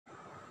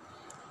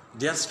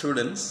Dear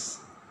students,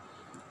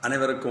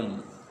 அனைவருக்கும்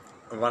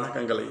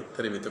வணக்கங்களை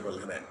தெரிவித்துக்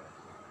கொள்கிறேன்.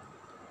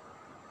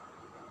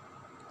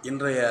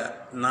 இன்றைய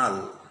நாள்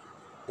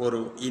ஒரு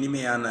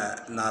இனிமையான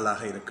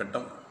நாளாக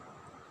இருக்கட்டும்.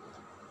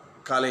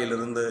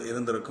 காலையிலிருந்து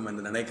இருந்திருக்கும்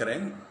என்று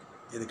நினைக்கிறேன்.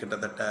 இது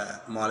கிட்டத்தட்ட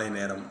மாலை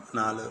நேரம்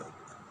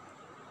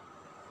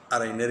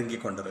 4:30 நெருங்கி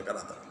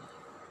கொண்டிருக்கிறது.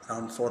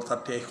 Around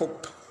 4:30 I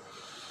hope.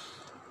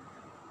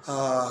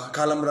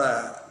 காலம்புற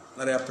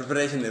நிறையா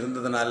ப்ரிப்பரேஷன்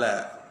இருந்ததுனால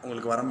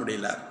உங்களுக்கு வர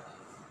முடியல.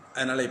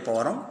 அதனால் இப்போ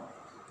வரோம்.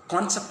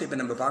 கான்செப்ட் இப்போ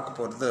நம்ம பார்க்க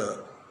போகிறது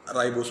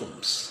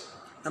ரைபோசோம்ஸ்.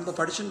 நம்ம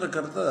படிச்சுட்டு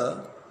இருக்கிறது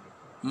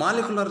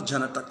மாலிகுலர்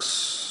ஜெனடிக்ஸ்,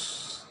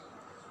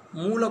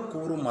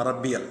 மூலக்கூறு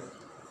மரபியல்.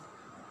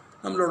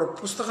 நம்மளோட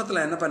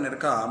புஸ்தகத்தில் என்ன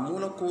பண்ணியிருக்கா,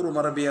 மூலக்கூறு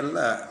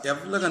மரபியலில்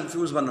எவ்வளோ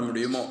கன்ஃபியூஸ் பண்ண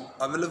முடியுமோ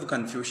அவ்வளவு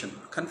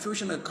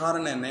கன்ஃபியூஷனுக்கு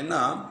காரணம்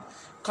என்னென்னா,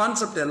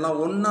 கான்செப்ட்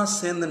எல்லாம் ஒன்றா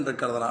சேர்ந்துட்டு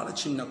இருக்கிறதுனால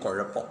சின்ன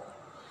குழப்பம்.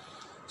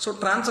 So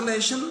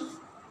translation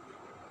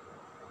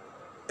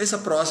is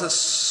a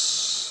process.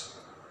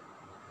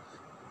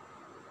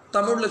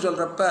 தமிழில்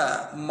சொல்கிறப்ப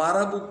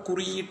மரபு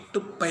குறியீட்டு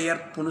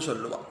பெயர்ப்புன்னு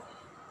சொல்லுவாள்.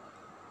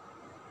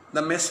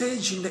 The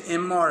message in the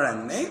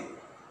mRNA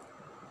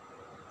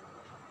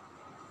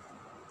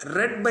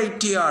read by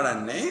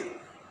tRNA,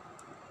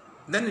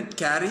 then it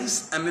carries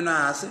amino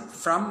acid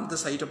from the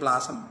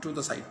cytoplasm to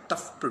the site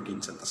of protein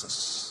synthesis.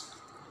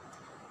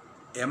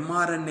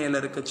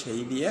 mRNAல இருக்க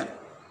செய்தியை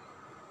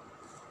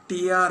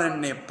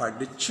tRNA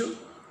படித்து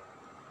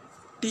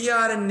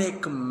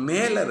tRNAக்கு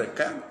மேலே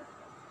இருக்க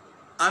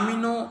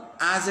amino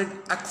acid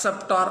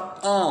acceptor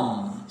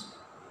arm,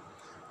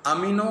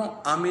 amino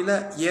அமில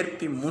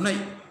ஏற்பி முனை,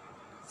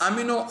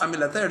 அமினோ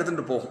அமிலத்தை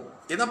எடுத்துகிட்டு போகும்.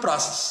 இதுதான்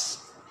ப்ராசஸ்.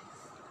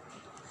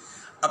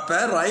 அப்போ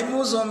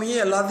ரைபோசோமையே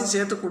எல்லாத்தையும்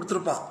சேர்த்து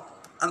கொடுத்துருப்பான்.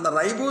 அந்த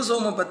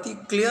ரைபோசோமை பற்றி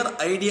கிளியர்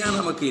ஐடியா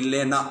நமக்கு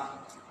இல்லைன்னா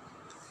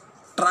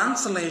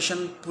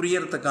டிரான்ஸ்லேஷன்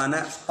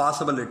புரியறதுக்கான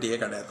பாசிபிலிட்டியே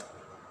கிடையாது.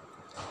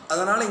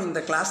 அதனால்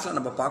இந்த கிளாஸில்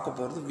நம்ம பார்க்க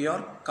போகிறது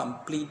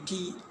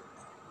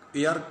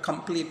we are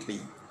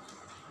completely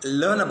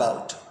learn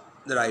about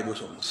the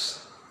ribosomes.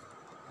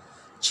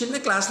 சின்ன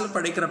கிளாஸில்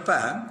படிக்கிறப்ப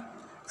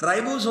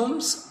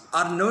ribosomes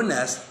are known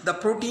as the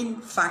protein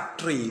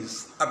factories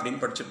அப்படின்னு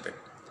படிச்சிருப்பேன்.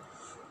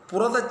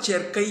 புரதச்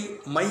சேர்க்கை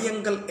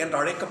மையங்கள் என்று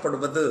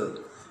அழைக்கப்படுவது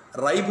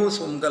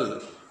ரைபோசோம்கள்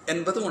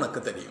என்பது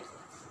உனக்கு தெரியும்.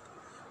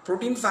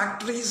 ப்ரோட்டீன்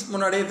ஃபேக்ட்ரிஸ்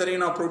முன்னாடியே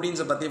தெரியும். நான்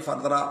ப்ரோட்டீன்ஸை பற்றி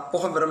ஃபர்தராக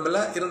போக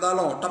விரும்பலை.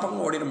 இருந்தாலும்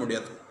டப்பங்க ஓடிட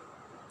முடியாது.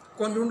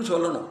 கொஞ்சோண்டு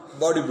சொல்லணும்.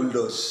 பாடி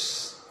பில்டர்ஸ்,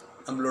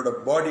 நம்மளோட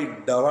பாடி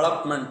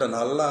டெவலப்மெண்ட்டு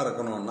நல்லா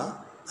இருக்கணும்னா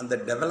அந்த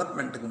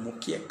டெவலப்மெண்ட்டுக்கு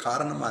முக்கிய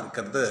காரணமாக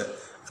இருக்கிறது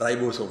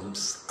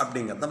ரைபோசோம்ஸ்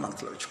அப்படிங்கிறத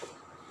மனசில் வச்சுக்கோ.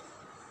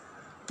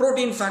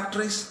 புரோட்டீன்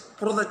ஃபேக்ட்ரிஸ்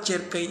புரதச்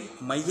சேர்க்கை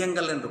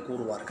மையங்கள் என்று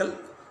கூறுவார்கள்.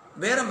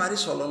 வேறு மாதிரி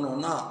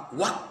சொல்லணும்னா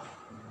work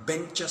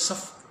benches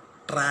of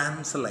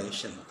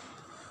translation.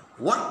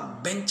 Work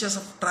benches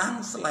of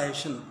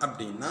translation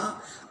அப்படின்னா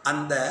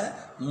அந்த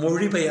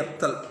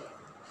மொழிபெயர்த்தல்,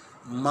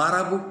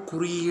 மரபு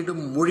குறியீடு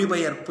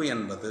மொழிபெயர்ப்பு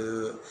என்பது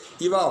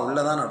இவா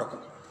உள்ளதான்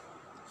நடக்கும்.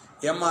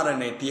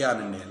 mRNA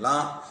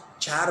tRNAலாம்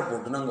சேர்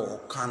போட்டு நாங்கள்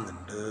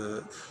உட்காந்துட்டு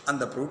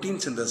அந்த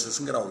ப்ரோட்டீன்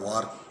சிந்தசிஸ்ங்கிற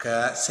ஒர்க்கை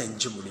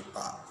செஞ்சு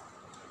முடிப்பாள்.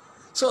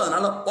 ஸோ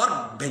அதனால்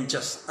ஒர்க்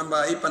பெஞ்சஸ்.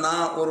 இப்போ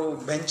நான் ஒரு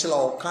பெஞ்சில்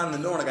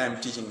உட்காந்துட்டு உனக்கு ஐம்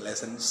டீச்சிங்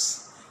லெசன்ஸ்.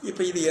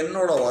 இப்போ இது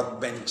என்னோட ஒர்க்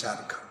பெஞ்சாக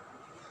இருக்கா,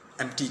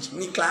 ஐம் டீச்சிங்.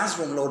 நீ கிளாஸ்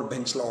ரூமில் ஒரு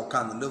பெஞ்சில்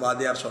உட்காந்துட்டு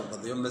வாத்தியார்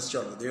சொல்கிறதையோ மிஸ்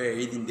சொல்கிறதையோ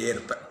எழுதிகிட்டே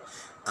இருப்பேன்.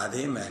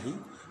 அதே மாதிரி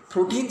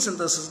ப்ரோட்டீன்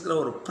சிந்தசிஸ்ங்கிற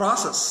ஒரு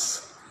ப்ராசஸ்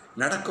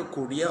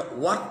நடக்கக்கூடிய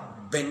ஒர்க்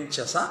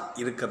பெஞ்சஸாக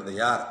இருக்கிறது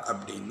யார்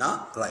அப்படின்னா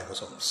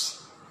ரைபோசோம்ஸ்.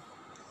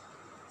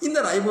 இந்த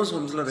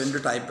ரைபோசோம்ஸில் 2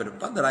 டைப்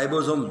இருப்பாள். The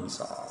ribosomes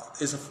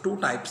is of 2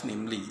 types,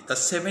 namely the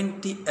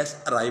 70S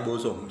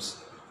ribosomes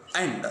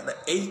and the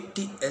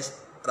 80S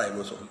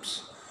ribosomes.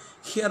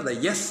 Here the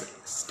S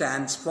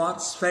stands for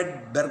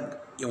Swedberg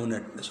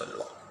unit.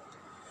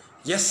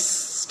 S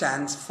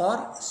stands for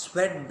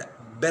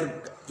Swedberg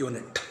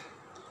unit.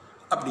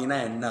 அப்படின்னா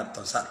என்ன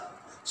அர்த்தம் சார்?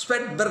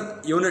 ஸ்வெட்பெர்க்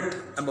யூனிட்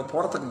நம்ம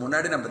போகிறதுக்கு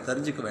முன்னாடி நம்ம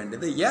தெரிஞ்சுக்க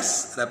வேண்டியது எஸ்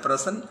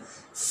ரெப்ரசன்ட்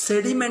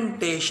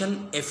செடிமெண்டேஷன்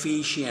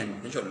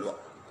எஃபிஷியன்ட்னு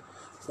சொல்லுவோம்.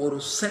 ஒரு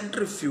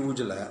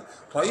சென்ட்ரிஃபியூஜில்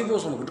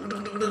ரைபோசோம்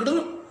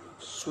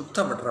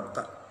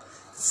சுத்தப்படுறப்ப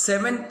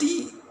 70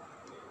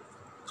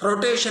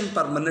 ரொட்டேஷன்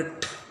பர்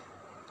மினிட்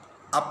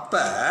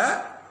அப்போ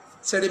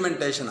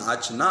செடிமெண்டேஷன்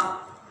ஆச்சுன்னா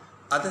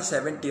அதை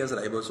 70S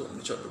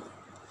ரைபோசோம்னு சொல்லுவோம்.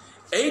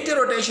 80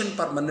 ரொட்டேஷன்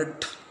பர்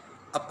மினிட்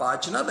அப்போ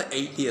ஆச்சுன்னா அதை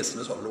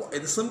 80Sன்னு சொல்லுவோம்.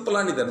 இது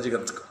சிம்பிளாக நீ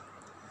தெரிஞ்சுக்கிறதுக்கு.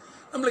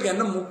 நம்மளுக்கு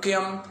என்ன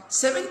முக்கியம்?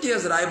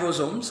 70S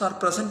ribosomes are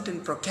present in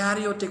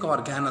prokaryotic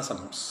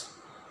organisms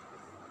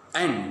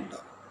and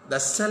the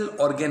cell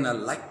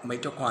organelle like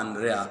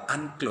mitochondria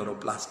and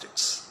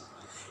chloroplasts.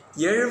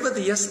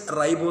 70S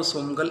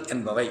ரைபோசோம்கள்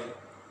என்பவை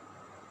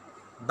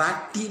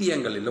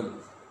பாக்டீரியங்களிலும்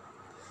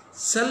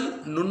செல்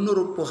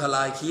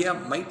நுண்ணுறுப்புகளாகிய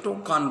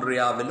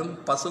மைட்டோகாண்ட்ரியாவிலும்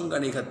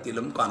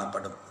பசுங்கணிகத்திலும்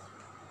காணப்படும்.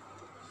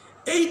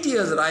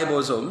 80S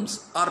ribosomes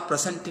are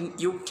present in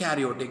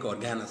eukaryotic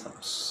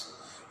organisms.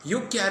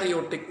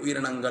 Eukaryotic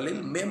உயிரினங்களில்,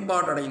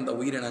 மேம்பாடடைந்த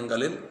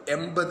உயிரினங்களில்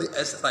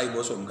 80S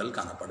ரைபோசோம்கள்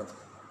காணப்படும்.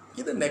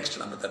 இது நெக்ஸ்ட்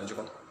நம்ம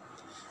தெரிஞ்சுக்கணும்.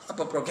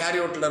 அப்போ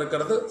ப்ரோகேரியோட்டில்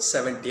இருக்கிறது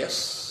 70S,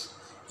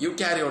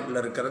 யூகேரியோட்டில்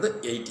இருக்கிறது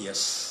 8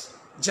 இயர்ஸ்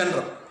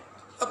ஜென்ரல்.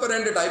 அப்போ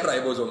 2 டைப்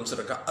ரைபோசோம்ஸ்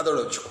இருக்கா, அதோட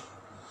வச்சுக்கோ.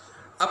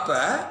 அப்போ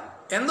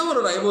எந்த ஒரு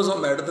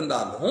ரைபோசோம்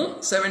எடுத்துட்டாலும்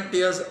 70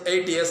 இயர்ஸ்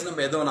 8 இயர்ஸ்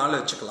நம்ம எது வேணாலும்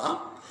வச்சுக்கலாம்.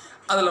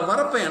 அதில்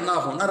வரப்போ என்ன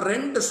ஆகும்னா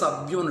 2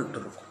 சப்யூனிட்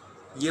இருக்கும்,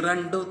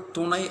 2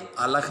 துணை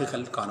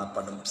அலகுகள்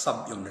காணப்படும்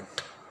சப்யூனிட்.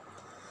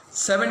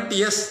 70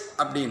 இயர்ஸ்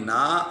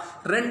அப்படின்னா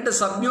 2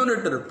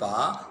 சப்யூனிட் இருப்பா.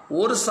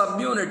 ஒரு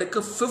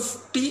சப்யூனிட்டுக்கு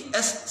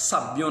 50s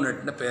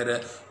சப்யூனிட்னு பேர்,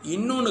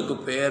 இன்னொன்றுக்கு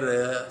பேர்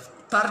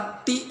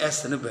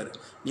 30sன்னு பேர்.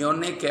 நீ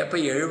ஒன்னே கேட்ப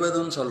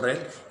 70ன்னு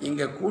சொல்கிறேன்,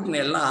 இங்கே கூட்டின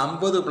எல்லாம்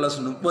 50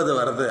 + 30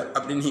 வருது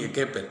அப்படின்னு நீங்கள்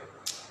கேட்பேன்.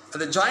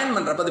 அதை ஜாயின்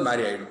பண்ணுறப்ப அது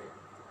மாதிரி ஆகிடும்.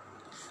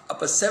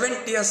 அப்போ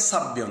 70s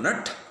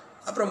சப்யூனிட்.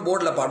 அப்புறம்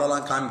போர்டில்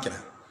படம்லாம்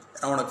காமிக்கிறேன்.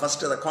 நான் உனக்கு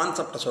ஃபஸ்ட்டு அதை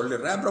கான்செப்டை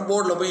சொல்லிடுறேன், அப்புறம்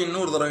போர்டில் போய்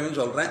இன்னொரு தடவையும்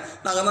சொல்கிறேன்.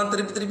 நாங்கள் தான்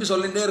திருப்பி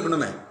சொல்லிகிட்டே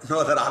இருக்கணுமே, நோ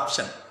அதர்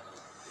ஆப்ஷன்.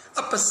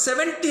 அப்போ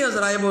 70s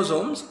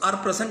ribosomes are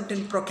present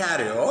in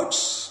prokaryotes,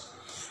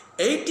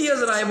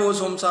 80s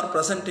ribosomes are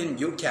present in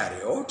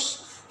eukaryotes.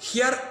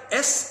 Here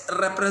S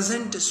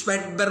represent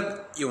Svedberg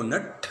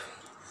unit.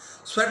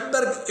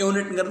 Svedberg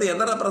unitங்கிறது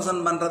எதை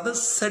ரெப்ரசன்ட் பண்ணுறது?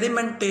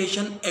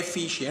 Sedimentation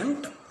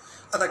efficient.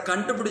 அதை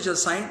கண்டுபிடிச்ச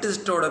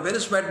சயின்டிஸ்டோட பேர்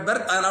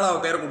ஸ்வெட்பெர்க், அதனால்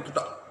அவள் பேரை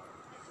கொடுத்துட்டான்.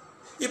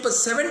 இப்போ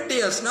 70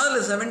 இயர்ஸ்னால்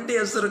அதில் 70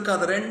 இயர்ஸ் இருக்குது,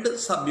 அது 2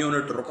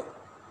 சப்யூனிட் இருக்கும்.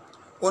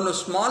 ஒன்று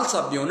ஸ்மால்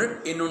சப்யூனிட்,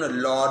 இன்னொன்று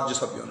லார்ஜ்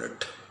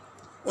சப்யூனிட்.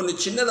 ஒன்று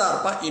சின்னதாக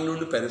இருப்பா,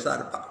 இன்னொன்று பெருசாக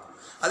இருப்பா.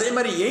 அதே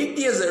மாதிரி 8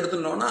 இயர்ஸ்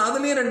எடுத்துட்டோம்னா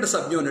அதுலேயும் 2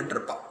 சப்யூனிட்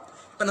இருப்பாள்.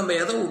 இப்போ நம்ம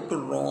எதை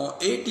விட்டுடுறோம்?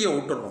 80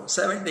 விட்டுடுறோம்,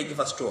 70க்கு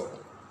ஃபஸ்ட்டு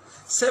வரும்.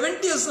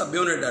 70 இயர்ஸ்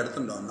சப்யூனிட்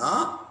எடுத்துட்டோம்னா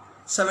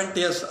 70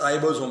 இயர்ஸ்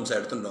ரைபோசோம்ஸ்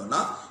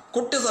எடுத்துட்டோம்னா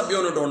குட்டி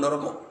சப்யூனிட் ஒன்று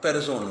இருக்கும்,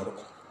 பெருசு ஒன்று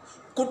இருக்கும்.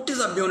 குட்டி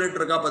சப்யூனிட்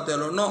இருக்கா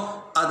பார்த்தீங்கன்னா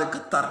அதுக்கு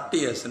 30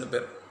 இயர்ஸ்னு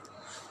பேர்.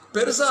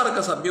 பெருசாக இருக்க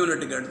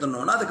சப்யூனிட்டுக்கு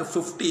எடுத்துட்டோம்னா அதுக்கு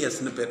 50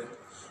 இயர்ஸ்னு பேர்.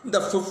 இந்த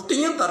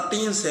 50யும்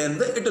 30யும்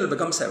சேர்ந்து it will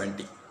become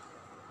 70.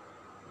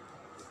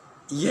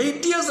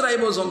 8 years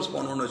ribosomes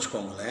போனோன்னு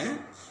வச்சுக்கோங்களேன்.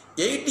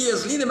 8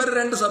 இயர்ஸ்லேயும் இதே மாதிரி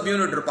 2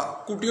 சப்யூனிட் இருப்பா,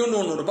 குட்டியும்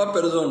ஒன்று இருப்பா,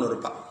 பெருசும் ஒன்று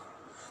இருப்பா.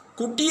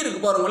 குட்டி இருக்கு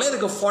பாருங்களேன்,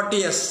 இதுக்கு 40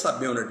 இயர்ஸ்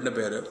சப்யூனிட்னு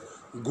பேர்.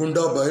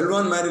 குண்டா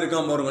பைல்வான் மாதிரி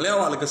இருக்கான் பாருங்களேன்,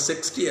 அவளுக்கு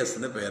 60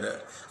 இயர்ஸ்னு பேர்.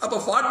 அப்போ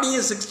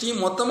 40யும்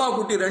 60யும் மொத்தமாக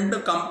கூட்டி 2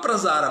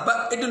 compress ஆகிறப்ப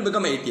it will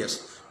become 8 years.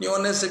 நீ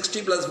ஒன்று 60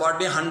 +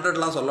 40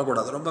 100லாம்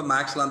சொல்லக்கூடாது, ரொம்ப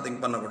மேக்ஸ்லாம்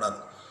திங்க் பண்ணக்கூடாது.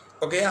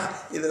 ஓகேயா?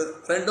 இது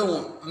ரெண்டும்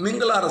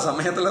மிங்கிள் ஆகிற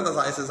சமயத்தில் இந்த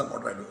choice is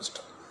amount reduced.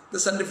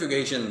 The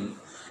centrifugation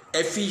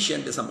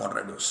efficient is amount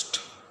reduced.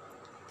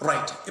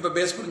 Right, இப்போ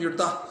பேஸ்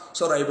புரிஞ்சுட்டா?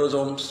 ஸோ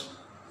ரைபோசோம்ஸ்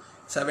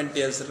 70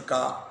 இயர்ஸ்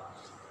இருக்கா,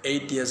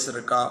 8 இயர்ஸ்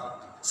இருக்கா.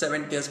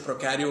 70 இயர்ஸ்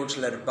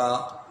ப்ரோகாரியோட்ஸில் இருப்பா,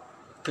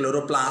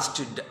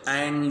 chloroplastid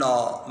and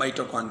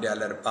mitochondria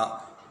இருப்பா.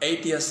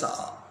 8 years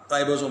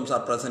ribosomes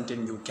are present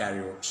in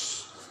eukaryotes.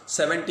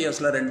 70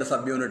 yearsல 2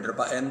 subunit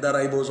இருப்பா. எந்த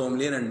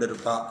ரைபோசோம்லேயும் 2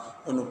 இருப்பா,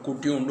 ஒன்று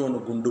குட்டி உண்டு,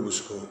 ஒன்று குண்டு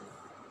புஷ்கு.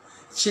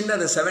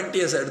 சின்னது 70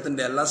 இயர்ஸ்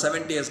எடுத்துட்டு எல்லாம்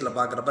 70 இயர்ஸில்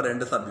பார்க்குறப்ப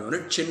 2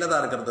 சப்யூனிட். சின்னதாக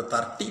இருக்கிறது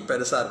 30,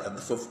 பெருசாக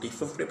இருக்கிறது 50.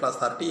 50 +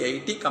 30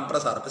 80,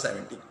 கம்ப்ரஸ் ஆகிறப்ப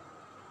 70.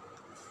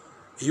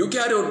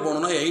 யூகேரியோட்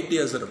போனோன்னா 8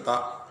 இயர்ஸ் இருப்பா.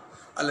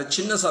 அதில்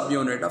சின்ன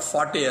சப்யூனிட்டை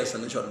 40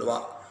 இயர்ஸ்ன்னு சொல்லுவா.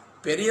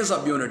 பெரிய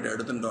சப்யூனிட்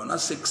எடுத்துட்டோன்னா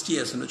 60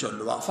 இயர்ஸ்ன்னு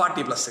சொல்லுவா.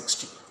 40 +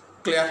 60.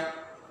 கிளியர்?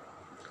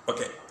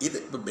 ஓகே, இது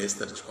இப்போ பேஸ்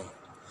தெரிஞ்சுக்கோங்க.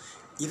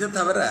 இதை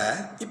தவிர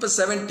இப்போ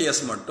 70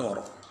 இயர்ஸ் மட்டும்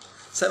வரும்.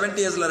 70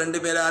 இயர்ஸில்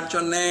 2 பேர் யார்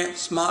சொன்னேன்?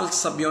 ஸ்மால்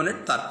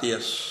சப்யூனிட் 30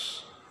 இயர்ஸ்,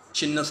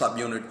 சின்ன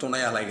சப்யூனிட்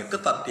துணை அலகிற்கு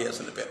 30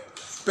 இயர்ஸ்னு பேர்.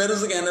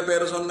 பெருசுக்கு என்ன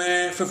பேர்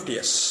சொன்னேன்? 50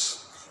 இயர்ஸ்.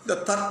 இந்த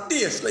 30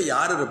 இயர்ஸில்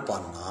யார்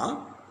இருப்பான்னா,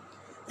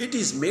 it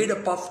is made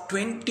up of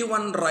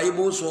 21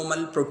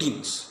 ribosomal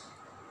proteins.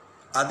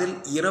 அதில்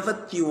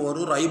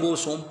 21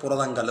 ரைபோசோம்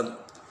புரதங்களும்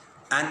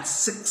அண்ட்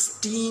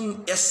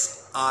 16s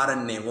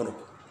RNAவும்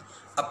இருக்கும்.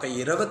 அப்போ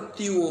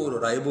 21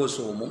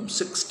 ரைபோசோமும்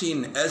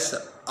 16s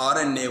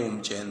RNAவும்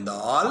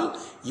சேர்ந்தால்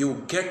you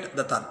get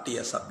the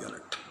 30s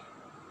subunit.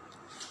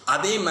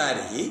 அதே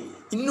மாதிரி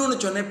இன்னொன்று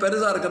சொன்னேன்,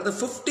 பெருசாக இருக்கிறது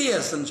 50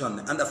 இயர்ஸ்ன்னு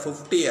சொன்னேன். அந்த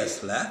 50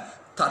 இயர்ஸில்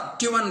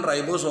 31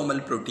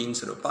 ரைபோசோமல்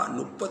ப்ரோட்டீன்ஸ் இருப்பா,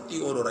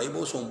 31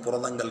 ரைபோசோம்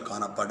புரதங்கள்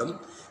காணப்படும்.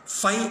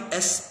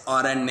 5s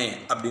RNA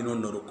அப்படின்னு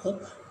ஒன்று இருக்கும்,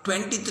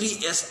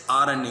 23s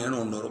RNAன்னு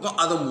ஒன்று இருக்கும்.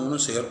 அது 3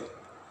 சேரும்.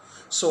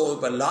 ஸோ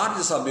இப்போ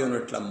லார்ஜ்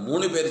சப்யூனிட்டில்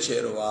 3 பேர்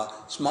சேருவா,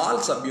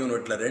 ஸ்மால்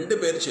சப்யூனிட்டில் 2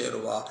 பேர்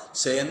சேருவா.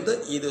 சேர்ந்து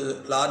இது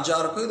லார்ஜாக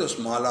இருக்கும், இது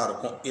ஸ்மாலாக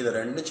இருக்கும். இது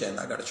 2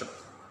 சேர்ந்தா கிடச்சிடும்.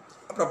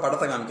 அப்புறம்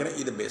படத்தை காமிக்கிறேன்,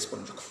 இது base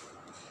பண்ணிச்சுக்கும்.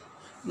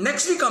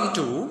 Next we come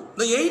to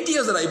the 8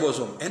 years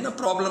ribosome. என்ன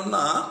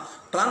ப்ராப்ளம்னா,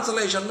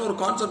 டிரான்ஸ்லேஷன் ஒரு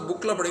கான்செப்ட்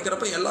புக்கில்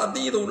படிக்கிறப்ப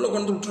எல்லாத்தையும் இதை உள்ளே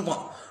கொண்டு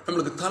விட்டுருப்பான்.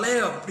 நம்மளுக்கு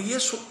தலையை அப்படியே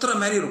சுற்றுற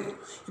மாதிரி இருக்கும்.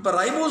 இப்போ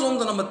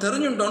ரைபோசோம்ஸை நம்ம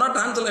தெரிஞ்சுட்டோம்னா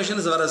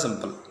டிரான்ஸ்லேஷன் இஸ் வெரி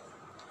சிம்பிள்.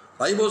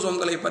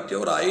 ரைபோசோம்களை பற்றி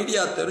ஒரு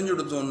ஐடியா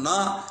தெரிஞ்சுடுத்தோம்னா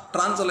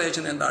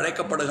டிரான்ஸ்லேஷன் என்று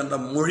அழைக்கப்படுகின்ற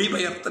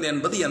மொழிபெயர்த்தல்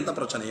என்பது எந்த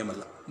பிரச்சனையும்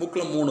இல்லை.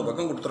 புக்கில் 3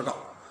 பக்கம்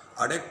கொடுத்துருக்கான்,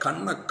 அப்படியே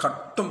கண்ணை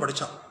கட்டும்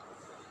படித்தான்.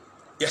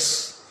 எஸ்,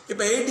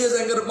 இப்போ 8 இயர்ஸ்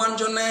எங்கே இருப்பான்னு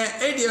சொன்னேன்.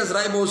 8 years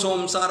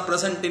ribosomes R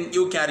present in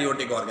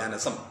eukaryotic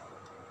organism.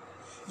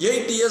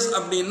 8 years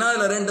அப்படின்னா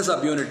அதில் 2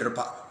 சப்யூனிட்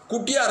இருப்பா.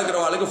 குட்டியாக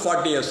இருக்கிறவாளுக்கு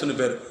 40 இயர்ஸ்னு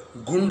பேர்,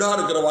 குண்டாக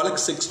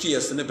இருக்கிறவாளுக்கு 60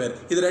 இயர்ஸ்னு பேர்.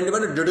 இது 2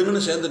 பேரும்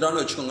டிடுங்குன்னு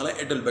சேர்ந்துட்டான்னு வச்சுக்கோங்களேன்,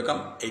 இட் வில்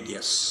பிகம் 8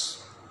 இயர்ஸ்.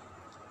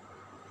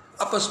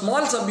 அப்போ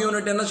ஸ்மால்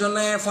சப்யூனிட் என்ன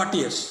சொன்னேன்? 40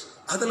 இயர்ஸ்.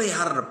 அதில்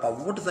யார் இருப்பா?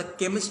 What is the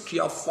chemistry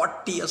of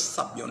 40s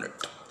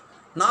subunit?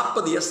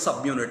 40s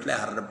சப்யூனிட்ல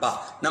யார் இருப்பா?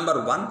 நம்பர்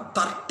 1,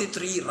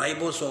 33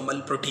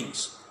 ரைபோசோமல்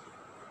புரோட்டீன்ஸ்,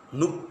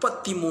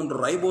 33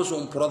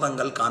 ரைபோசோம்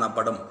புரதங்கள்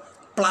காணப்படும்,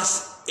 ப்ளஸ்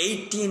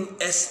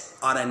 18s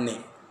RNA.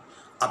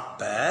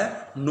 அப்போ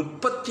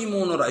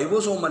 33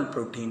 ரைபோசோமல்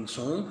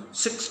புரோட்டீன்ஸும்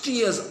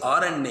 60s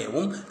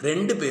RNAவும்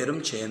ரெண்டு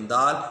பேரும்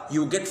சேர்ந்தால்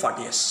யூ கெட்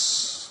 40s.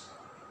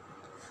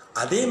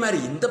 அதே மாதிரி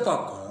இந்த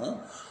பக்கம்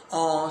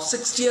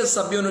 60s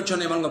சப்யூனிட்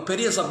சொன்னவங்க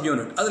பெரிய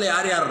சப்யூனிட், அதில்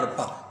யார் யார்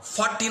இருப்பா?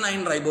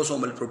 49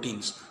 ரைபோசோமல்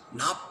புரோட்டீன்ஸ்,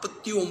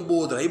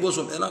 49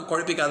 ரைபோசோம். இதெல்லாம்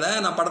குழப்பிக்காத,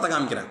 நான் படத்தை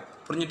காமிக்கிறேன்,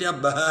 புரிஞ்சுட்டியா?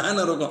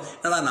 பேன்னு இருக்கும்,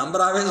 என்னடா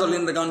நம்பராகவே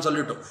சொல்லிட்டு இருக்கான்னு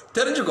சொல்லிட்டோம்,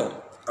 தெரிஞ்சுக்கோ,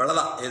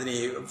 அவ்வளோதான். இது நீ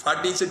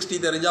 40 60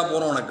 தெரிஞ்சால்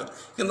போகிறோம் உனக்கு.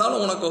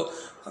 இருந்தாலும் உனக்கு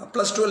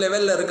 +2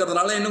 லெவலில்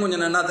இருக்கிறதுனால இன்னும்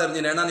கொஞ்சம் நல்லா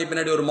தெரிஞ்சுனேன். ஏன்னா நீ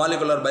பின்னாடி ஒரு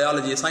மாலிகுலர்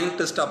பயாலஜி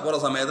சயின்டிஸ்டாக போகிற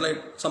சமயத்தில்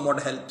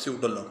somewhat helps you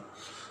to learn.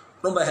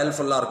 ரொம்ப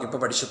ஹெல்ப்ஃபுல்லாக இருக்கும்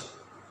இப்போ படிச்சது.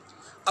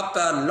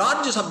 அப்போ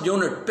லார்ஜ்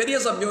சப்யூனிட், பெரிய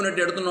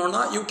சப்யூனிட்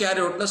எடுத்துனோன்னா யூ கேரி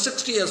அவுட்ல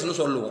 60sன்னு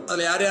சொல்லுவோம்.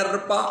 அதில் யார் யார்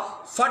இருப்பா?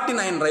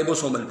 49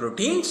 ரைபோசோமல்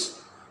புரோட்டீன்ஸ்,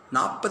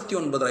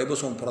 49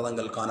 ரைபோசோம்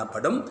புரதங்கள்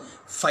காணப்படும்,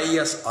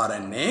 5s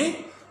RNA,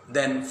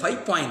 then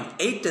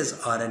 5.8s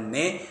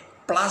RNA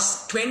plus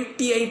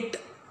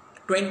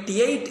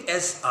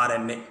 28s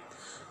RNA.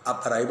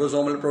 அப்போ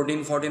ரைபோசோமல்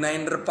புரோட்டீன்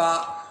 49 இருப்பா,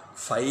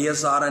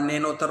 5s RNA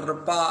ஒருத்தர்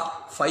இருப்பா,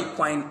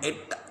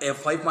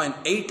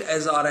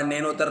 5.8s RNA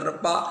ஒருத்தர்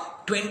இருப்பா,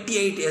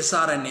 28s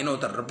RNA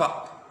ஒருத்தர் இருப்பா.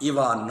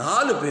 இவா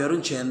 4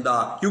 பேரும் சேர்ந்தா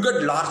யூ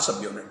கெட் லார்ஜ்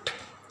சப்யூனிட்.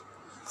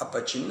 அப்போ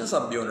சின்ன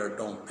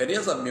சப்யூனிட்டும் பெரிய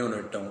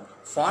சப்யூனிட்டும்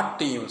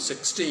 40யும்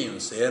 60யும்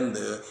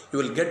சேர்ந்து you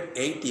will get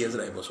 80s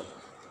ribosome.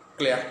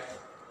 Clear?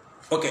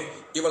 Okay,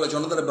 இவளை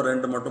சொன்னதில் இப்போ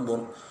 2 மட்டும்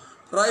போகும்.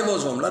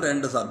 ரைபோசோமில்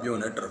 2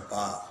 சப்யூனிட்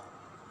இருப்பா.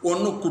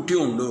 ஒன்று குட்டி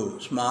உண்டு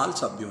ஸ்மால்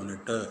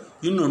சப்யூனிட்டு,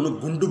 இன்னொன்று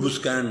குண்டு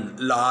புஸ்கன்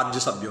லார்ஜ்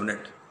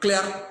சப்யூனிட்.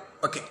 கிளியர்?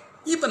 ஓகே,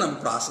 இப்போ நம்ம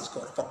ப்ராசஸ்க்கு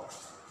வரப்போம்.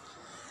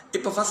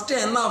 இப்போ ஃபஸ்ட்டு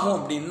என்ன ஆகும்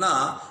அப்படின்னா,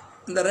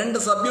 இந்த 2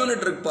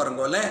 சப்யூனிட் இருக்கு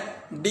பாருங்கோல,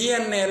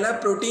 டிஎன்ஏல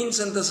ப்ரோட்டீன்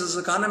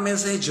சிந்தசிஸுக்கான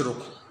மெசேஜ்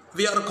இருக்கும்.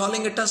 We are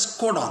calling it as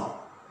Godan.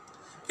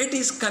 It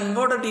is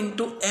converted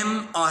into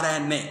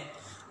mRNA.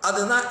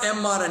 அதுதான்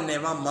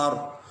mRNAவாக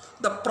மாறும்.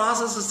 The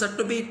process is said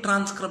to be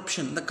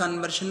transcription, the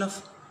conversion of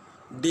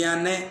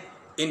DNA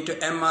into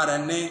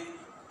mRNA,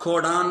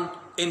 codon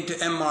into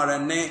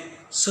mRNA,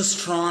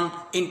 cistron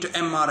into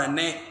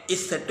mRNA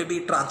is said to be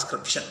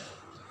transcription.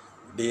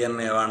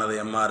 DNA ஆனது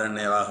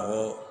mRNA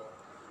வாகவோ,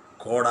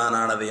 Godan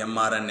ஆனது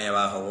mRNA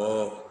வாகவோ,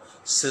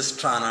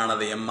 cistron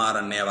ஆனது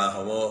mRNA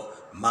வாகவோ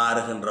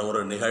மாறுகின்ற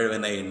ஒரு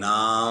நிகழ்வினை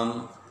நாம்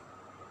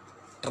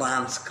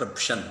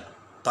transcription,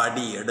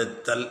 படி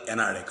எடுத்தல்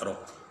என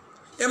அழைக்கிறோம்.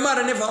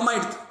 mRNA ஃபார்ம்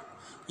ஆயிடுது.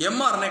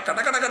 mRNA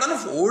கடன்னு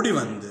ஓடி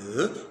வந்து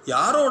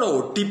யாரோட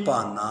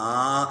ஒட்டிப்பான்னா,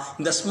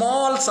 இந்த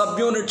ஸ்மால்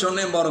சப்யூனிட்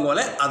சொன்னேன்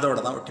பாருங்கோலே, அதோட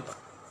தான்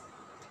ஒட்டிப்பான்.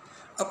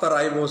 அப்போ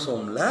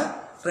ரைபோசோமில்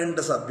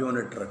 2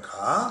 சப்யூனிட்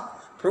இருக்கா.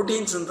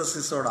 புரோட்டீன்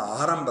சிந்தசிஸோட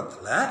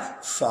ஆரம்பத்தில்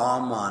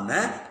ஃபார்ம் ஆன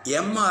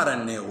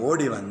mRNA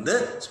ஓடி வந்து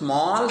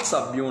ஸ்மால்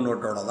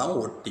சப்யூனிட்டோட தான்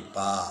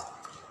ஒட்டிப்பா.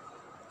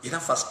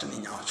 இதான் ஃபஸ்ட்டு நீ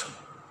ஞாபகம்.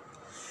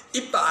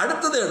 இப்போ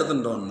அடுத்தது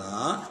எடுத்துட்டோம்னா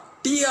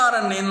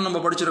டிஆர்என்ஏன்னு நம்ம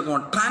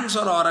படிச்சிருக்கோம்,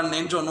 டிரான்ஸ்ஃபர்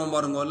ஆர்என்ஏன்னு சொன்னோம்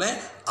பாருங்கோல,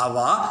 அவ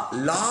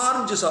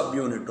லார்ஜ்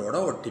சப்யூனிட்டோட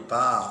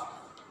ஒட்டிப்பா.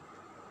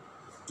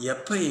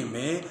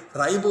 எப்பயுமே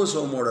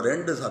ரைபோசோமோட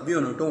 2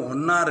 சப்யூனிட்டும்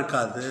ஒன்றா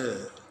இருக்காது.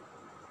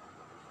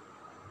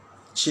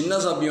 சின்ன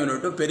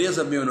சப்யூனிட்டும் பெரிய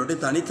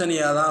சப்யூனிட்டும்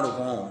தனித்தனியாக தான்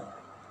இருக்கும்.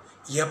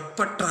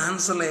 எப்போ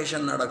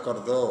டிரான்ஸ்லேஷன்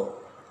நடக்கிறதோ,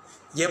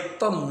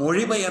 எப்போ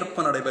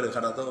மொழிபெயர்ப்பு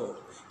நடைபெறுகிறதோ,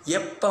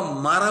 எப்போ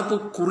மரபு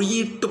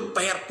குறியீட்டு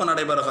பெயர்ப்பு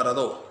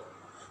நடைபெறுகிறதோ,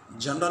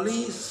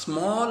 generally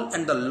small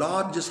and the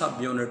large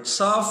subunits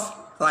of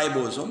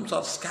ribosomes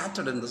are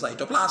scattered in the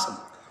cytoplasm.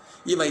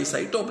 இவை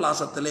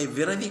சைட்டோபிளாசத்திலே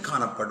விரவி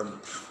காணப்படும்.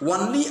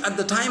 Only at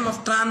the time of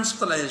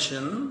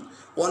translation,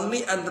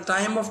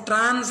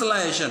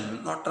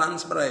 not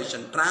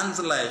transpiration,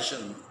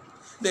 translation,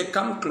 they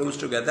come close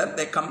together,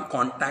 they come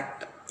contact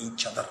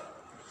each other.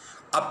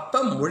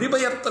 அப்போ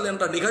மொழிபெயர்த்தல்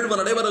என்ற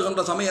நிகழ்வு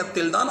நடைபெறுகின்ற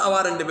சமயத்தில் தான்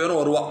அவ 2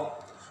 பேரும் வருவா.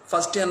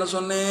 ஃபர்ஸ்ட் என்ன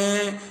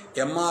சொன்னேன்?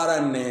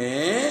 mRNA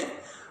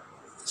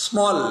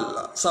ஸ்மால்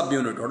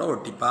சப்யூனிட்டோட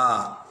ஒட்டிப்பா,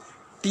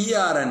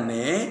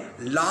 டிஆர்என்ஏ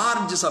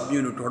லார்ஜ்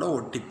சப்யூனிட்டோட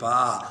ஒட்டிப்பா,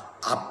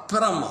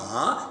 அப்புறமா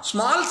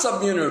ஸ்மால்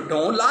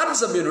சப்யூனிட்டும்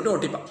லார்ஜ் சப்யூனிட்டும்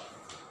ஒட்டிப்பா.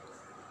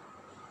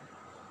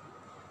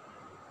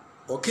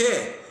 ஓகே,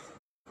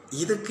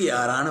 இதுக்கு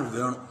யாரான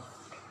வேணும்,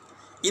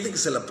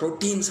 இதுக்கு சில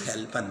ப்ரோட்டீன்ஸ்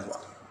ஹெல்ப் பண்ணுவா.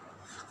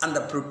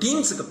 அந்த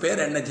ப்ரோட்டீன்ஸுக்கு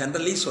பேர் என்ன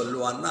ஜென்ரலி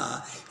சொல்லுவான்னா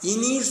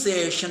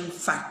இனிஷியேஷன்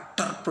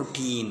ஃபேக்டர்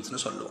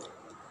ப்ரோட்டீன்ஸ்னு சொல்லுவோம்.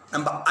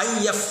 நம்ம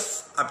IF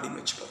அப்படின்னு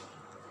வச்சுப்போம்.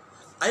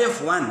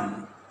 IF1,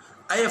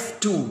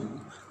 IF2,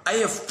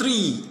 IF3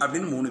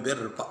 அப்படின்னு 3 பேர்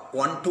இருப்பா.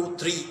 1 2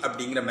 3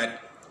 அப்படிங்கிற மாதிரி.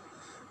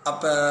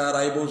 அப்போ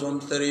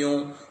ரைபோசோம்ஸ்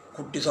தெரியும்,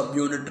 குட்டி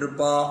சப்யூனிட்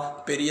இருப்பா,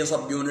 பெரிய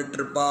சப்யூனிட்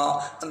இருப்பா.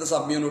 அந்த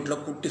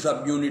சப்யூனிட்டில் குட்டி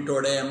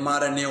சப்யூனிட்டோட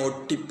mRNA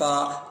ஒட்டிப்பா,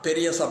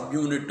 பெரிய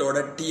சப்யூனிட்டோட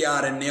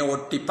tRNA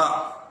ஒட்டிப்பா.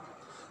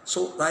 So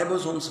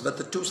ribosomes with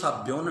the 2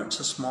 subunits,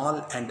 small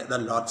and the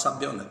large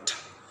subunit.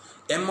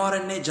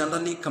 mRNA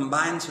generally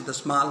combines with the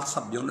small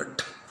subunit.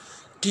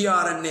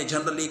 tRNA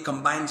generally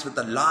combines with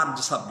a large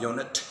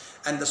subunit,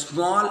 and the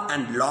small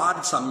and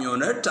large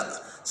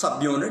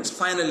subunits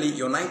finally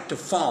unite to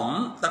form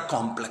the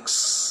complex,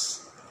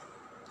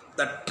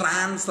 the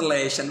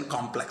translation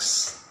complex.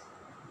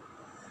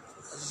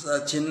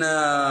 சின்ன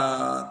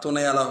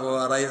துணை அலகு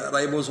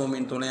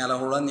ரைபோசோமின் துணை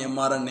அலகுடன்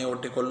mRNA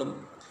ஒட்டிக்கொள்ளும்,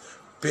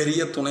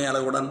 பெரிய துணை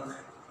அலகுடன்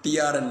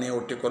tRNA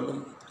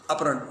ஒட்டிக்கொள்ளும்,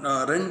 அப்புறம்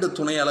ரெண்டு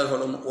துணை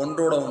அலகுகளும்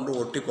ஒன்றோட ஒன்று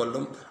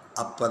ஒட்டிக்கொள்ளும்.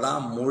 அப்போ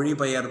தான்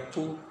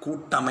மொழிபெயர்ப்பு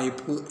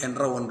கூட்டமைப்பு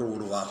என்ற ஒன்று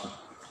உருவாகும்.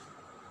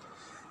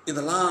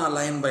 இதெல்லாம்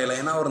லைன் பை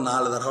லைனாக ஒரு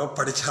 4 தடவை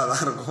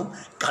படித்தாதான் இருக்கும்,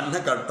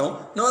 கண்ணை கட்டும்.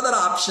 நோ அதர்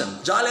ஆப்ஷன்,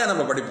 ஜாலியாக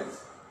நம்ம படிப்போம்.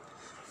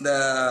 இந்த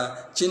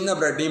சின்ன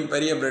ப்ரெட்டையும்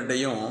பெரிய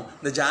ப்ரெட்டையும்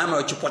இந்த ஜாமை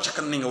வச்சு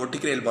பொச்சக்கன்னு நீங்கள்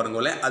ஒட்டிக்கிறீர்கள்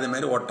பாருங்களேன்,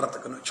 அதுமாரி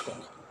ஒட்டுறதுக்குன்னு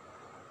வச்சுக்கோங்க.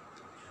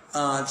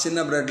 சின்ன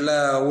ப்ரெட்டில்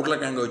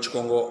உருளைக்கிழங்கு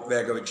வச்சுக்கோங்க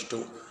வேக வச்சுட்டு,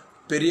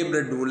 பெரிய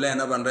ப்ரெட் உள்ள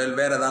என்ன பண்ணுறது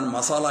வேறு ஏதாவது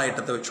மசாலா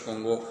ஐட்டத்தை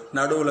வச்சுக்கோங்க,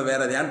 நடுவில்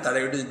வேறு எதையான்னு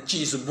தடவிட்டு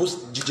சீஸ் பூஸ்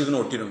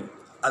ஜிஜுக்குன்னு ஒட்டிடுங்க,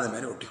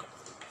 அதுமாரி ஒட்டிக்கும்.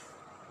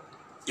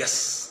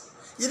 எஸ்,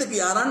 இதுக்கு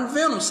யாரான்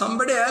வேணும்,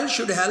 somebody else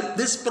should help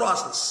this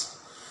process.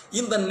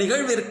 இந்த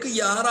நிகழ்விற்கு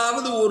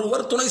யாராவது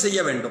ஒருவர் துணை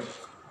செய்ய வேண்டும்.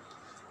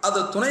 அது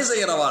துணை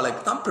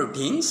செய்கிறவாளுக்கு தான்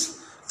ப்ரோட்டீன்ஸ்,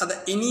 அதை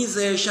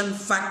இனிஷியேஷன்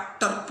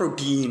ஃபேக்டர்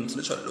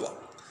ப்ரோட்டீன்ஸ்னு சொல்லுவோம்.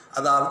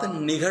 அதாவது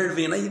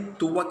நிகழ்வினை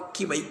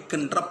துவக்கி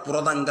வைக்கின்ற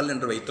புரதங்கள்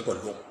என்று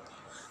வைத்துக்கொள்வோம்.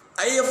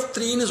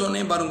 IF3ன்னு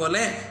சொன்னேன்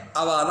பாருங்களே,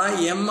 அவள் தான்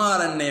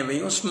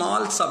mRNAவையும்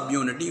ஸ்மால்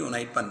சப்யூனிட்டையும்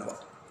யுனைட்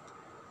பண்ணுவாள்.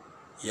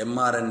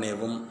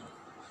 mRNAவும்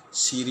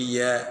சிறிய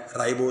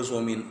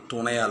ரைபோசோமின்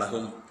துணை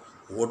அலகும்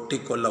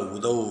ஒட்டிக்கொள்ள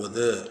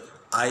உதவுவது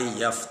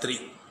IF3.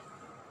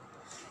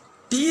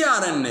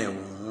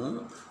 tRNAவும்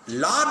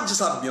லார்ஜ்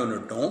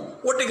சப்யூனிட்டும்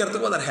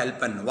ஒட்டிக்கிறதுக்கு அதை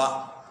ஹெல்ப் பண்ணுவா,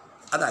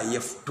 அது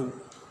IF2.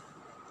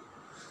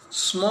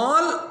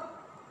 ஸ்மால்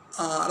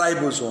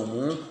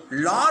ரைபோசோமும்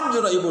லார்ஜ்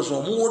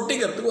ரைபோசோமும்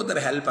ஒட்டிக்கிறதுக்கு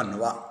ஒருத்தர் ஹெல்ப்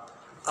பண்ணுவா,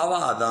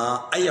 அவள் தான்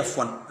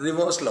IF1.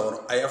 ரிவர்ஸில்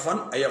வரும் IF1,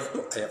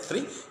 IF2,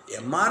 IF3.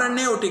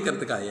 mRNA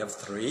ஒட்டிக்கிறதுக்கு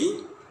IF3,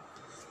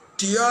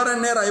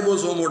 tRNA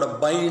ரைபோசோமோட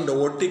find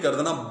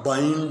ஒட்டிக்கிறதுனா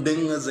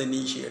binding is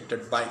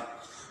initiated by,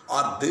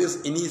 or this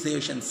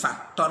initiation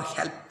factor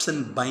helps in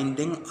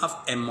binding of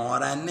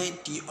mRNA,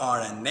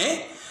 tRNA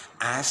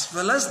as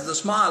well as the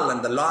small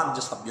and the large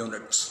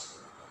subunits.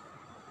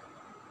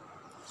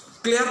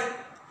 Clear?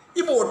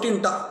 இப்போ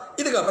ஒட்டின்ட்டா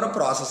இதுக்கப்புறம்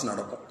process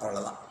நடக்கும்,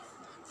 அவ்வளோதான்.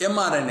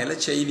 mRNAல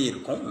செய்தி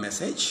இருக்கும்,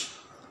 message,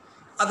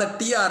 அதை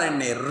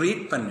tRNA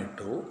read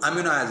பண்ணிவிட்டு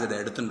amino ஆசிடை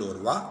எடுத்துகிட்டு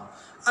வருவா.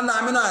 அந்த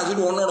அமினோ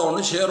ஆசிட் ஒன்றோட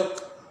ஒன்று சேரும்,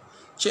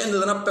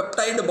 சேர்ந்ததுன்னா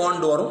பெப்டைடு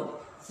பாண்டு வரும்,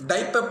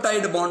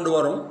 டைபெப்டைடு பாண்டு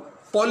வரும்,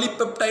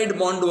 polypeptide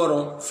bond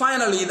வரும்.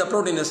 finally the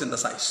protein is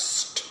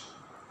synthesized.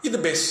 இது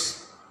பேஸ்.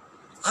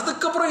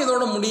 அதுக்கப்புறம்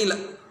இதோட முடியல.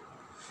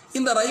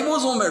 இந்த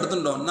ரைபோசோம்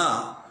எடுத்துட்டோம்னா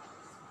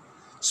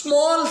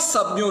ஸ்மால்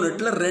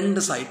சப்யூனிட்டில்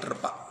 2 சைட்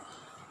இருப்பா,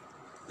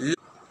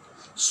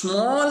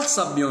 ஸ்மால்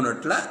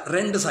சப்யூனிட்டில்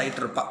 2 சைட்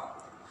இருப்பா,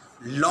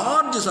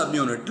 லார்ஜ்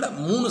சப்யூனிட்டில்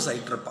 3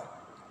 சைட் இருப்பா.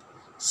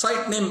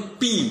 சைட் நேம்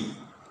P,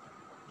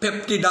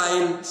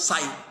 பெப்டிடைல்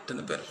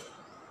சைட்னு பேர்.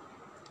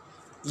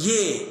 ஏ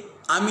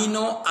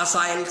அமினோ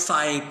அசைல்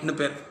சைட்னு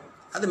பேர்,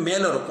 அது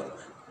மேலே இருக்கும்.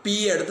 பி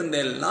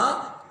எடுத்துட்டேன்னா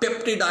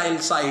பெப்டிடைல்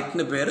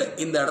சைட்னு பேர்.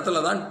 இந்த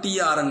இடத்துல தான்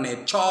tRNA,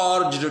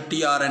 சார்ஜ்டு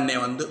tRNA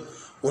வந்து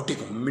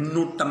ஒட்டிக்கும்.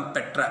 மின்னூட்டம்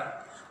பெற்ற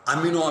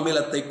அமினோ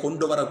அமிலத்தை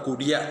கொண்டு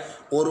வரக்கூடிய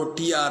ஒரு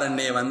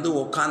tRNA வந்து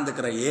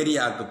உட்காந்துக்கிற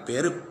ஏரியாவுக்கு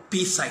பேர்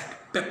பி சைட்,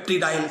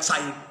 பெப்டிடைல்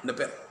சைட்னு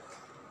பேர்.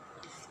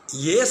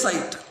 ஏ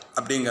சைட்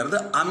அப்படிங்கிறது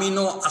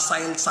அமினோ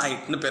அசைல்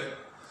சைட்னு பேர்.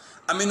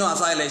 அமினோ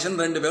அசைலேஷன்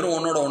 2 பேரும்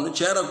ஒன்னோட ஒன்று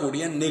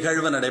சேரக்கூடிய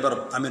நிகழ்வு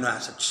நடைபெறும், அமினோ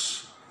ஆசிட்ஸ்.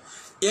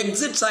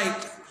 எக்ஸிட்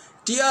சைட்,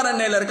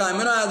 tRNAல இருக்க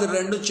அமினோ ஆசிட்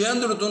 2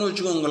 சேர்ந்துடுத்துன்னு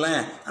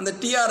வச்சுக்கோங்களேன், அந்த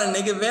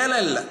tRNAக்கு வேலை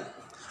இல்லை.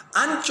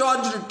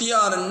 Uncharged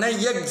tRNA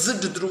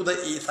exit through the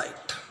E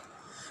side.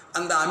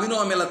 அந்த அமினோ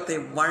அமிலத்தை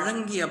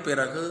வழங்கிய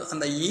பிறகு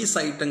அந்த இ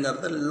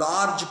சைட்டுங்கிறது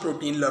லார்ஜ்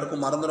ப்ரோட்டீனில்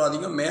இருக்கும்,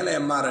 மறந்துடாதீங்க. மேலே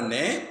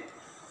mRNA,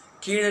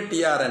 கீழே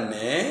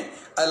tRNA.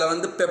 அதில்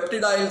வந்து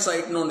பெப்டிடைல்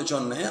சைட்னு ஒன்று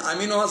சொன்னேன்,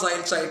 அமினோ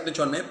அசைல் சைட்னு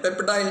சொன்னேன்.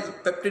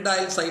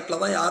 பெப்டிடைல்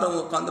சைட்டில் தான் யாரும்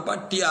உட்காந்துப்பா,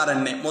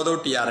 tRNA, முதல்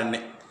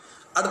tRNA.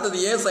 அடுத்தது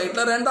ஏ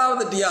சைட்டில்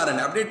 2வது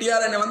tRNA. அப்படியே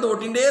tRNA வந்து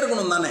ஒட்டிகிட்டே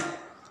இருக்கணும் தானே,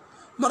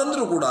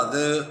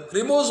 மறந்துடக்கூடாது.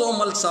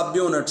 ரிபோசோமல்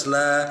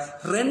சப்யூனிட்ஸில்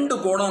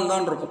 2 கோடன்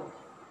தான் இருக்கும்.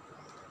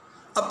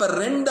 அப்போ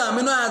 2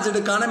 அமினோ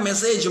ஆசிடுக்கான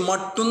மெசேஜ்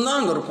மட்டும்தான்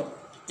அங்கே இருக்கும்,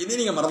 இது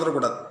நீங்கள்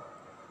மறந்துடக்கூடாது.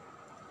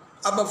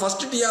 அப்போ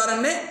ஃபஸ்ட்டு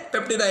tRNA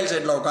பெப்டிடைல்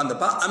சைட்டில்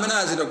உட்காந்துப்பா, அமினோ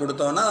ஆசிடை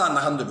கொடுத்தோன்னா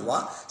நகர்ந்துடுவா.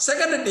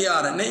 செகண்ட்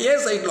tRNA ஏ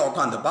சைட்டில்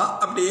உட்காந்துப்பா,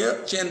 அப்படியே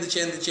சேர்ந்து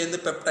சேர்ந்து சேர்ந்து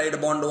பெப்டைடு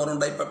பாண்டு வரும்,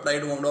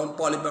 டைபெப்டைடு பாண்டு வரும்,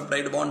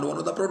 பாலிபெப்டைடு பாண்டு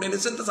வரும், த ப்ரோட்டீன்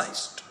இஸ்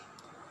சிந்தசைஸ்ட்.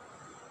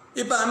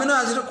 இப்போ அமினோ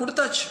ஆசிடை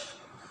கொடுத்தாச்சு,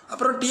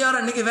 அப்புறம்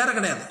tRNAக்கு வேறு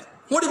கிடையாது,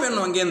 ஓடி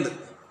போயிடணும் அங்கேருந்து.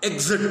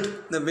 எக்ஸிட்,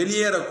 இந்த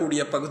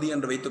வெளியேறக்கூடிய பகுதி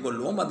என்று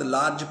வைத்துக்கொள்வோம். அது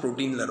லார்ஜ்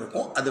ப்ரோட்டீனில்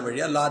இருக்கும், அது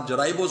வழியாக லார்ஜ்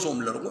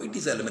ரைபோசோமில் இருக்கும். It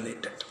is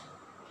eliminated.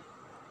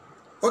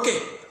 ஓகே,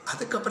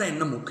 அதுக்கப்புறம்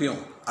என்ன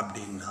முக்கியம்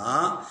அப்படின்னா,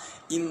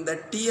 இந்த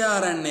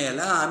tRNAல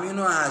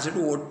அமினோ ஆசிட்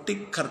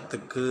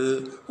ஒட்டிக்கிறதுக்கு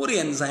ஒரு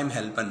என்சைம்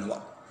ஹெல்ப்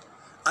பண்ணுவான்.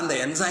 அந்த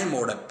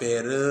என்சைமோட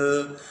பேர்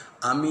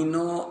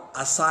amino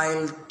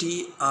acyl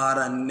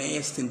tRNA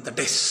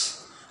சிந்தடேஸ்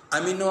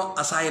amino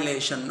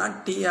அசைலேஷன்னா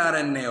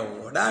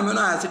டிஆர்என்ஏவோட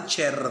amino acid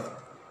சேர்றது.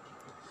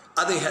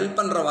 அது ஹெல்ப்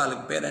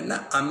பண்ணுறவாளுக்கு பேர் என்ன?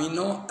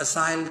 Amino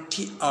acyl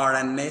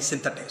tRNA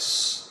சிந்தடேஸ்.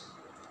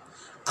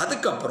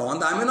 அதுக்கப்புறம்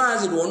அந்த அமினோ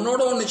ஆசிட்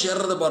ஒன்னோட ஒன்று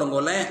சேர்றது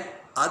பாருங்களே,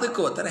 அதுக்கு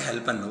ஒருத்தர்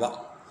ஹெல்ப் பண்ணுவா.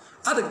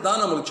 அதுக்கு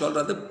தான் நம்மளுக்கு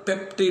சொல்கிறது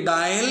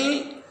பெப்டிடைல்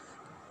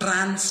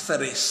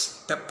டிரான்ஸ்ஃபரேஸ்.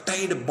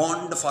 பெப்டைடு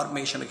பாண்ட்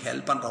ஃபார்மேஷனுக்கு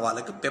ஹெல்ப்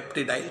பண்ணுறவாளுக்கு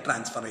பெப்டிடைல்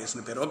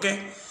டிரான்ஸ்ஃபரேஸ்னு பேர். ஓகே,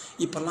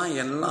 இப்போல்லாம்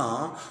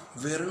எல்லாம்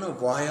வெறும்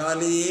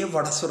வாயாலேயே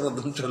வடை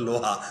சொல்கிறதுன்னு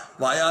சொல்லுவா.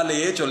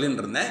 வாயாலேயே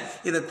சொல்லின்னு இருந்தேன்.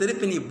 இதை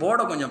திருப்பி நீ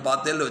போர்டை கொஞ்சம்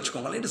பார்த்தேன்னு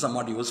வச்சுக்கோங்களேன். It is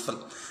somewhat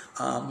useful.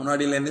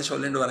 முன்னாடியிலேருந்தே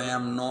சொல்லிட்டு வரேன், ஐ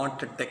ஆம்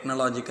நாட்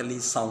டெக்னாலஜிக்கலி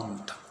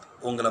சவுண்ட்.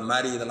 உங்களை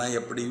மாதிரி இதெல்லாம்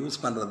எப்படி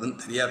யூஸ்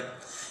பண்ணுறதுன்னு தெரியாது.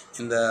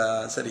 இந்த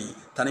சரி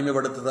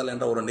தனிமைப்படுத்துதல்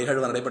என்ற ஒரு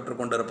நிகழ்வு நடைபெற்று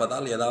கொண்டு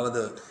இருப்பதால்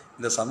ஏதாவது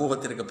இந்த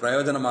சமூகத்திற்கு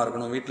பிரயோஜனமாக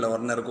இருக்கணும், வீட்டில்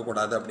ஒன்று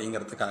இருக்கக்கூடாது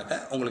அப்படிங்கிறதுக்காக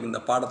உங்களுக்கு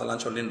இந்த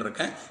பாடத்தெல்லாம் சொல்லின்னு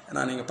இருக்கேன்.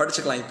 ஏன்னா நீங்கள்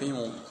படிச்சுக்கலாம்,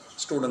 இப்பயும்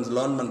ஸ்டூடெண்ட்ஸ்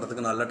லேர்ன்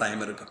பண்ணுறதுக்கு நல்ல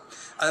டைம் இருக்குது.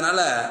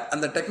 அதனால்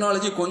அந்த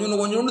டெக்னாலஜி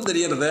கொஞ்சோண்டு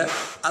தெரியறது,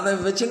 அதை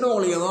வச்சுட்டு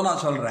உங்களுக்கு ஏதோ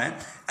நான் சொல்கிறேன்.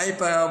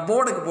 இப்போ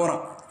போர்டுக்கு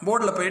போகிறோம்.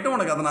 போர்டில் போய்ட்டு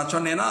உனக்கு அதை நான்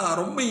சொன்னேன்னா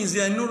ரொம்ப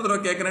ஈஸியாக இன்னொரு தடவை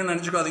கேட்குறேன்னு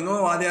நினச்சிக்காதீங்க.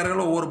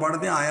 வாதியார்கள் ஒவ்வொரு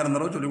பாடத்தையும் 1000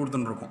 தடவை சொல்லி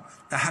கொடுத்துட்டுருக்கோம்.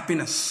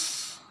 ஹாப்பினஸ்,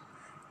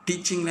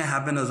 டீச்சிங்லேயே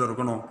ஹாப்பினஸ்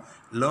இருக்கணும்,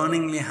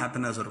 லேர்னிங்லேயே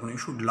ஹாப்பினஸ் இருக்கணும்.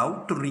 You should love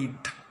to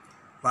read.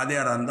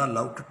 வாதியாராக இருந்தால்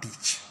லவ் டு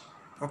டீச்.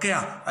 ஓகேயா?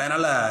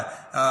 அதனால்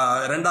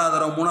 2வது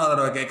தடவை 3வது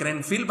தடவை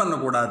கேட்குறேன்னு ஃபீல்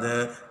பண்ணக்கூடாது.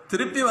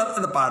 திருப்பி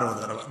அதை பாரு ஒரு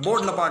தடவை.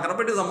 போர்டில்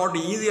பார்க்குறப்ப it is amount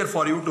easier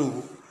for you to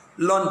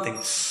learn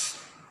things.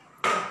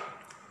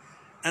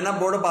 என்ன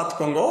போர்டை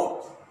பார்த்துக்கோங்க.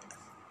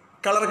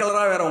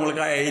 கலராக வேறு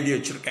உங்களுக்காக எழுதி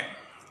வச்சுருக்கேன்.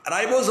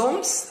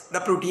 ரைபோசோம்ஸ் த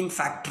ப்ரோட்டீன்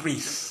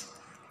ஃபேக்ட்ரிஸ்.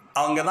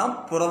 அவங்க தான்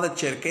புரத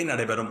சேர்க்கை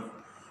நடைபெறும்.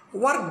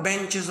 Work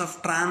benches of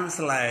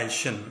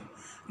translation.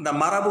 இந்த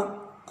மரபு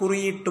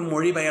குறியீட்டு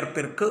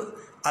மொழிபெயர்ப்பிற்கு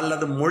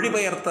அல்லது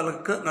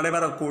மொழிபெயர்த்தலுக்கு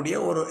நடைபெறக்கூடிய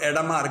ஒரு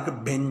இடமா இருக்குது,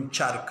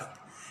 பெஞ்சாக இருக்குது.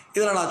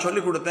 இதில் நான்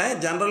சொல்லிக் கொடுத்தேன்.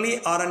 Generally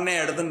RNA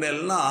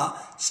எடுத்துட்டேன்னா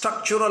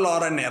structural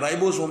RNA,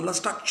 ரைபோசோமில்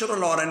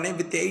structural RNA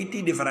with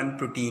 80 different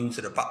proteins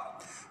இருப்பா.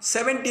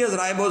 70s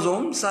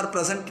ribosomes are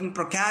present in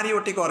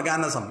prokaryotic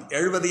organism.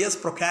 70s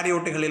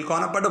prokaryotiகளில்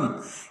காணப்படும்,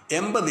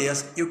 80s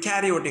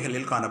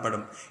eukaryotiகளில்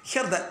காணப்படும்.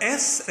 Here the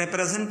S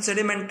represents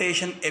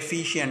sedimentation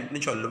efficient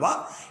னு சொல்லுவா.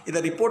 இதை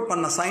ரிப்போர்ட்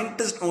பண்ண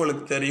சயின்டிஸ்ட்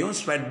உங்களுக்கு தெரியும்,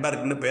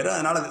 ஸ்வெட்பர்க்னு பேர்.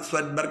 அதனால்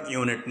ஸ்வெட்பர்க்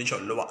யூனிட்னு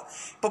சொல்லுவா.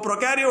 இப்போ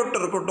ப்ரொகாரியோட்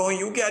இருக்கட்டும்,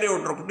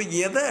 யூகேரியோட் இருக்கட்டும்,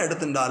 எதை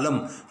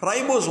எடுத்துட்டாலும்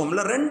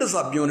ரைபோசோமில் 2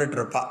 சப் யூனிட்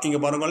இருப்பா.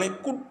 இங்கே பாருங்களேன்,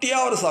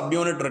 குட்டியாக ஒரு சப்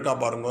யூனிட் இருக்கா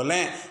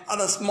பாருங்களேன்,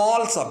 அதை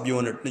ஸ்மால் சப்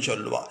யூனிட்னு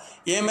சொல்லுவா.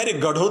 ஏன் மாதிரி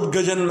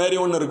கடோத்கஜன் மாதிரி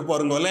ஒன்று இருக்குது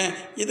பாருங்களேன்,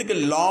 இதுக்கு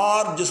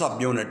லார்ஜ் சப்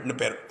யூனிட்னு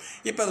பேர்.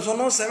 இப்போ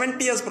சொன்னோம்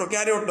 70s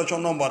ப்ரொகாரியோட்டில்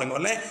சொன்னோம்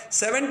பாருங்களேன்,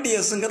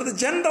 70sங்கிறது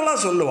ஜென்ரலாக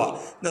சொல்லுவா.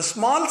 இந்த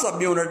ஸ்மால்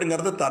சப்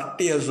யூனிட்டுங்கிறது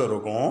 30s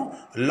இருக்கும்,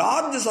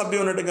 லார்ஜ் சப்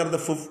யூனிட்டுங்கிறது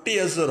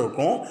 50s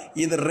இருக்கும்.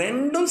 இது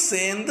ரெண்டும்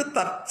சேர்ந்து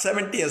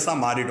 70s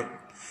மாறிடும்.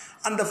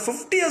 அந்த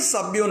 50s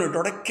சப்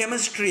யூனிட்டோட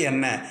கெமிஸ்ட்ரி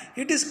என்ன?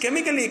 It is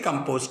chemically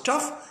composed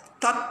of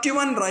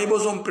 31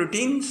 ribosome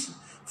proteins,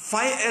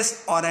 5s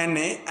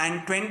RNA and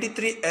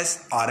 23s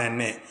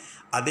RNA.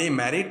 அதே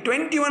மாதிரி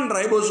 21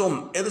 ரைபோசோம்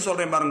எது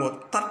சொல்கிறேன் பாருங்க,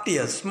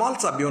 30s ஸ்மால்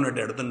சப் யூனிட்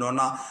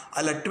எடுத்துட்டோன்னா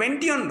அதில்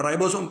 21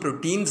 ரைபோசோம்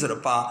ப்ரோட்டீன்ஸ்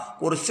இருப்பா,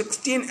 ஒரு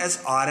 16s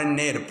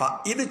RNA இருப்பா.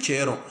 இது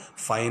சேரும்.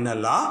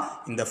 ஃபைனலாக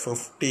இந்த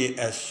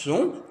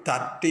 50sம்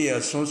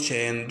 30sம்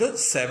சேர்ந்து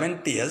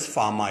 70s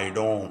ஃபார்ம்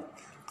ஆகிடும்.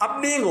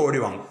 அப்படியே இங்கே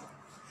ஓடிவாங்க.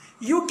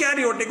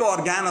 யூகேரியோட்டிக்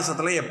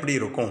ஆர்கானிசத்தில் எப்படி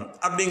இருக்கும்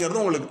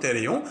அப்படிங்கிறது உங்களுக்கு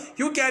தெரியும்.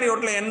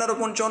 யூகேரியோட்டில் என்ன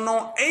இருக்கும்னு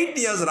சொன்னோம்,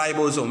 8s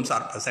ribosomes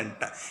R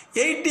present.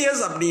 8s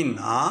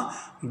அப்படின்னா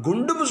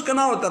குண்டு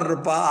புஷ்கனா ஒருத்தர்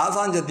இருப்பா,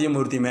 ஆசான்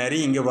சத்தியமூர்த்தி மாரி.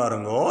 இங்கே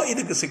பாருங்கோ,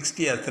 இதுக்கு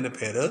 60sன்னு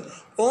பேர்.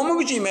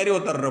 ஓமுகுச்சி மாரி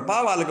ஒருத்தர் இருப்பா,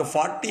 அவளுக்கு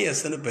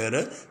 40sன்னு பேர்.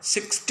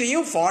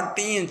 60யும்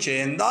 40யும்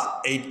சேர்ந்தா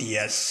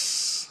 80s.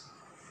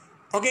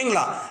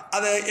 ஓகேங்களா?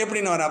 அது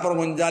எப்படின்னு வர அப்புறம்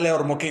கொஞ்சம் ஜாலியாக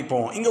ஒரு மொக்கைக்கு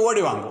போவோம். இங்கே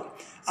ஓடி வாங்குவோம்.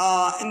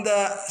 இந்த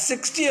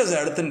 60s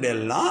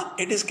எடுத்துட்டேன்னா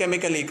it is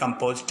chemically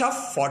composed of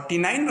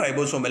 49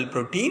 ribosomal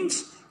proteins,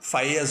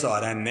 5s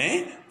RNA,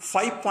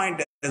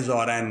 5.s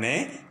RNA,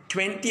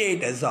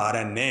 28s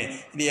RNA.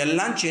 இது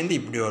எல்லாம் சேர்ந்து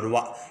இப்படி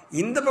வருவா.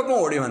 இந்த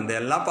பக்கம் ஓடி வந்து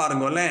எல்லாம்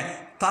பாருங்களேன்,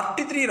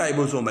 33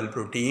 ரைபோசோமல்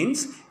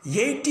ப்ரோட்டீன்ஸ்,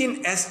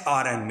 18s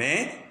RNA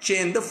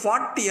சேர்ந்து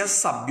 40s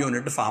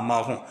சப்யூனிட் ஃபார்ம்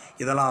ஆகும்.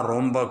 இதெல்லாம்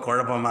ரொம்ப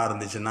குழப்பமாக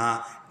இருந்துச்சுன்னா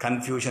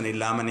கன்ஃபியூஷன்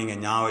இல்லாமல் நீங்கள்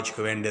ஞாபகம்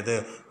வச்சுக்க வேண்டியது,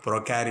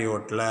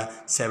 ப்ரொகாரியோட்டில்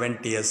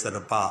 70s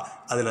இருப்பா,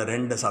 அதில்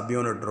 2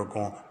 சப்யூனிட்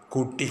இருக்கும்.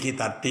 குட்டிக்கு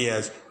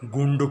 30s,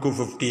 குண்டுக்கு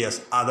 50s,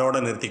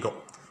 அதோடு நிறுத்திக்கும்.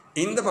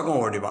 இந்த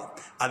பக்கம் ஓடிவா.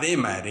 அதே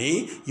மாதிரி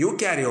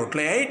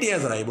யூகேரியோட்டில்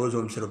 80s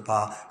ரைபோசோம்ஸ் இருப்பா,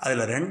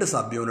 அதில் 2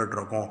 சப் யூனிட்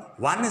இருக்கும்.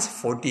 1 is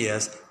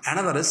 40s,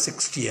 another is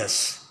 60s.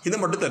 இது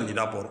மட்டும்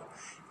தெரிஞ்சுட்டா போகிறோம்.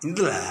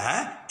 இதில்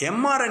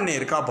mRNA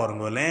இருக்கா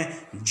பாருங்களேன்,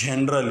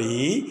 ஜென்ரலி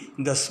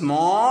இந்த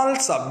ஸ்மால்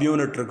சப்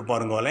யூனிட் இருக்கு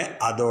பாருங்களேன்,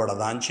 அதோட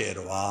தான்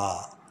சேருவா.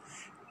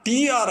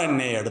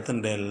 TRNA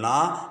எடுத்துட்டேன்னா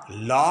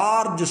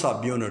large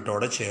sub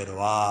யூனிட்டோட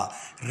சேருவா.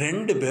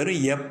 2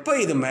 பேரும் எப்போ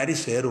இது மாதிரி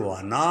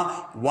சேருவான்னா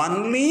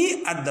only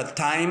at the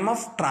time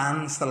of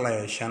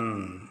translation.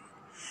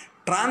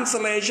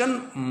 Translation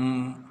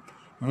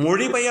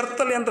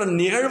மொழிபெயர்த்தல் என்ற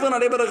நிகழ்வு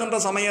நடைபெறுகின்ற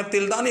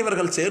சமயத்தில் தான்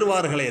இவர்கள்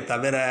சேருவார்களே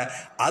தவிர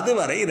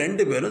அதுவரை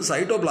ரெண்டு பேரும்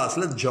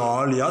சைட்டோபிளாஸ்டில்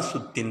ஜாலியாக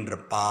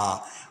சுத்தின்றிருப்பா.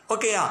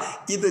 ஓகேயா,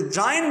 இது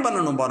ஜாயின்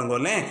பண்ணணும்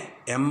பாருங்களே.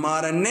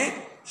 mRNA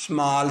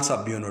ஸ்மால்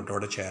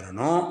சப்யூனிட்டோட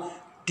சேரணும்,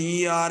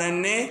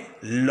 tRNA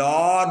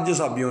லார்ஜ்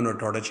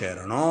சப்யூனிட்டோட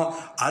சேரணும்,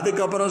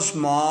 அதுக்கப்புறம்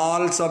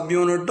ஸ்மால்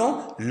சப்யூனிட்டும்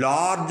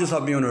லார்ஜ்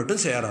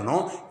சப்யூனிட்டும்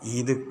சேரணும்.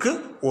 இதுக்கு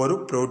ஒரு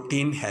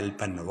புரோட்டீன் ஹெல்ப்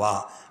பண்ணுவா.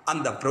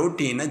 அந்த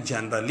புரோட்டீனை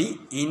ஜென்ரலி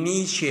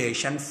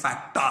இனிஷியேஷன்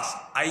ஃபேக்டர்ஸ்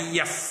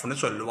IFன்னு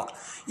சொல்லுவாள்.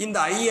 இந்த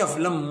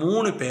IFல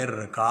 3 பேர்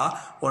இருக்கா.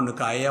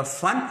 ஒன்றுக்கு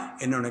IF1,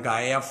 இன்னொன்றுக்கு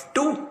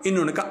IF2,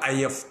 இன்னொன்றுக்கு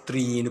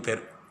IF3ன்னு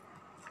பேர்.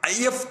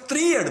 IF3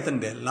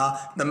 எடுத்துட்டேன்னா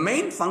the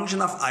main function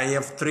of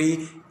IF3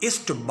 is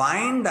to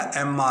bind the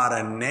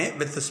mRNA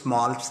with a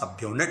small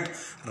subunit.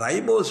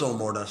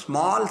 ரைபோசோமோட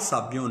small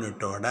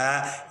சப்யூனிட்டோட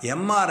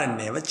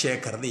mRNAவை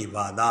சேர்க்கறது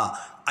இவாதான்.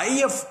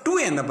 IF2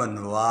 என்ன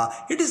பண்ணுவா?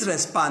 It is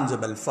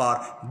responsible for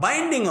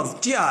binding of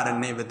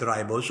tRNA with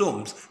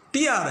ribosomes.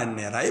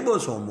 tRNA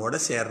ரைபோசோமோட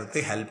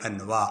சேர்றதுக்கு ஹெல்ப்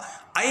பண்ணுவா.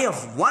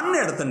 IF1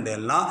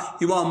 எடுத்துட்டேன்னா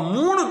இவா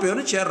 3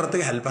 பேரும்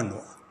சேர்றதுக்கு help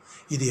பண்ணுவா.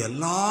 இது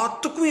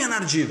எல்லாத்துக்கும்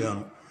எனர்ஜி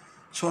வேணும்.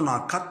 ஸோ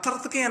நான்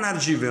கத்துறதுக்கு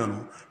எனர்ஜி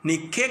வேணும், நீ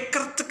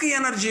கேட்கறதுக்கு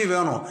எனர்ஜி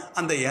வேணும்.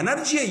 அந்த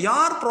எனர்ஜியை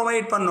யார்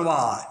ப்ரொவைட் பண்ணுவா?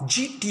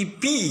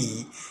 GTP,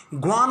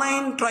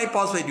 guanine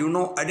triphosphate. You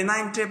know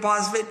adenine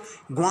triphosphate,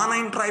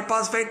 guanine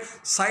triphosphate,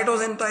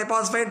 cytosine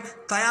triphosphate,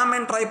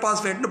 thiamine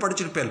triphosphate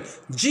படிச்சிருப்பேன்.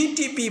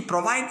 GTP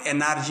provide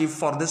energy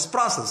for this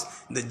process.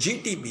 இந்த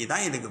GTP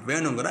தான் இதுக்கு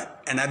வேணுங்கிற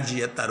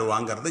எனர்ஜியை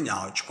தருவாங்கிறது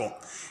ஞாபகம் வச்சுக்கோ.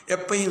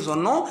 எப்பயும்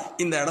சொன்னோம்,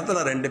 இந்த இடத்துல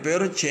 2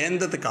 பேரும்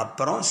சேர்ந்ததுக்கு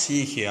அப்புறம்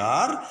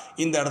CHR,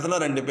 இந்த இடத்துல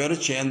 2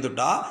 பேரும்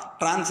சேர்ந்துட்டா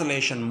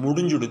டிரான்ஸ்லேஷன்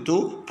முடிஞ்சுடுத்து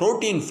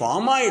புரோட்டீன்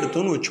ஃபார்ம்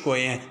ஆகிடுத்துன்னு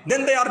வச்சுக்கோயேன்.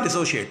 தென் தே ஆர்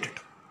டிசோசியேட்டட்.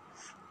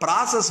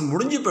 ப்ராசஸ்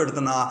முடிஞ்சு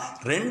போயிடுத்துன்னா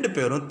 2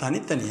 பேரும்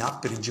தனித்தனியாக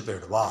பிரிஞ்சு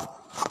போயிடுவா.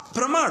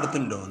 அப்புறமா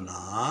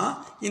எடுத்துட்டோம்னா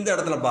இந்த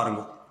இடத்துல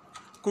பாருங்க,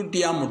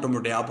 குட்டியாக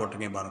முட்டையாக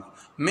போட்டிருக்கேன் பாருங்க.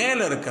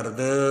 மேலே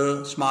இருக்கிறது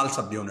ஸ்மால்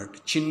சப்யூனிட்,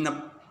 சின்ன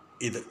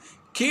இது.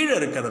 கீழே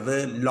இருக்கிறது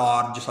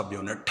லார்ஜ்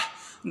சப்யூனிட்.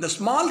 இந்த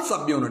ஸ்மால்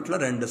சப்யூனிட்ல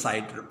 2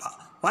 சைட் இருப்பா.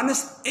 One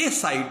is A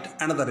side,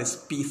 another is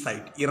P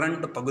side.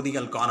 2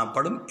 பகுதிகள்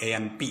காணப்படும் A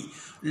and P.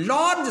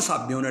 Large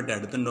subunit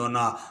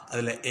எடுத்துட்டோம்னா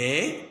அதில் A,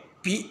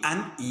 P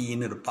and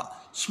Eன்னு இருப்பா.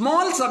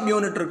 ஸ்மால்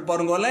சப்யூனிட் இருக்கு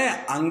பாருங்களே,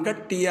 அங்கே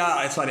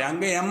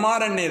அங்கே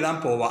mRNA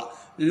தான் போவா.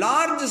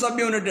 லார்ஜ்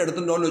சப்யூனிட்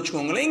எடுத்துட்டோம்னு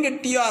வச்சுக்கோங்களேன், இங்கே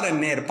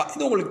tRNA இருப்பா.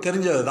 இது உங்களுக்கு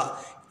தெரிஞ்சது தான்.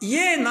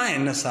 ஏன்னா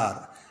என்ன சார்?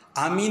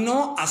 அமினோ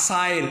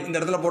அசைல், இந்த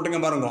இடத்துல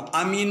போட்டுங்க பாருங்க,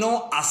 அமினோ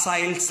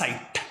அசைல்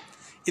சைட்.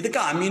 இதுக்கு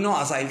அமினோ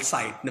அசைல்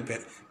சைட்னு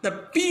பேர். இந்த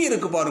P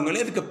இருக்கு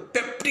பாருங்களே, இதுக்கு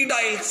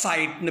பெப்டிடைல்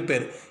சைட்னு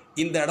பேர்.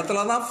 இந்த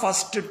இடத்துல தான்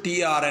ஃபர்ஸ்ட்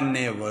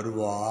tRNA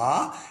வருவா.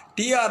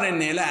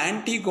 tRNAல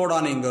ஆன்டி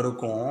கோடான் இங்கே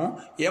இருக்கும்,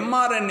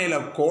 mRNAல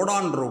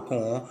கோடான்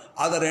இருக்கும்.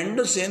 அதை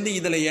ரெண்டும் சேர்ந்து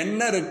இதில்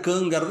என்ன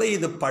இருக்குங்கிறத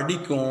இது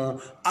படிக்கும்,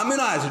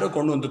 அமினோ ஆசிடை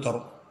கொண்டு வந்து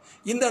தரும்.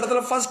 இந்த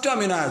இடத்துல ஃபர்ஸ்ட்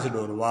அமினோ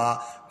ஆசிட் வருவா,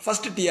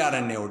 ஃபர்ஸ்ட்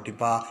tRNA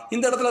ஒட்டிப்பா.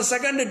 இந்த இடத்துல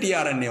செகண்ட்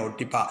tRNA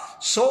ஒட்டிப்பா.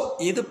 ஸோ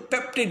இது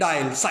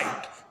பெப்டிடைல்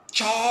சைட்.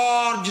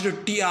 சார்ஜ்டு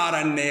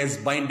tRNA's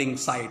பைண்டிங்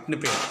சைட்னு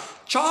பேர்.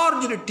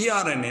 சார்ஜ்டு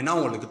tRNAனா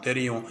உங்களுக்கு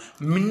தெரியும்,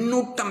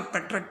 மின்னூட்டம்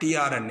பெற்ற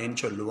tRNAன்னு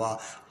சொல்லுவா.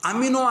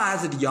 அமினோ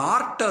ஆசிட்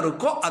யார்கிட்ட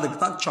இருக்கோ அதுக்கு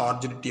தான்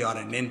சார்ஜ்டு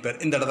tRNAன்னு பேர்.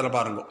 இந்த இடத்துல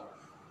பாருங்க,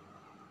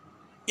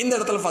 இந்த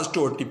இடத்துல ஃபர்ஸ்ட்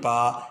ஒட்டிப்பா,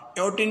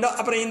 ஒட்டிண்டா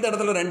அப்புறம் இந்த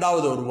இடத்துல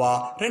 2வது வருவா.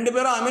 2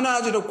 பேரும் அமினோ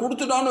ஆசிடை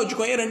கொடுத்துட்டான்னு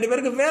வச்சுக்கோங்க, 2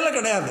 பேருக்கு வேலை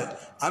கிடையாது.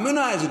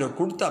 அமினோ ஆசிடை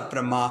கொடுத்த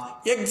அப்புறமா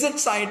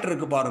எக்ஸிட் சைட்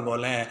இருக்கு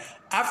பாருங்களேன்.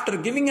 After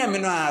giving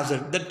amino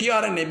acid the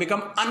tRNA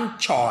become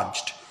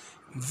uncharged.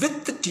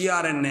 With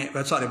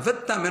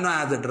amino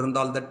acid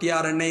இருந்தால் the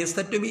tRNA is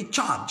said to be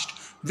charged.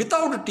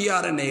 Without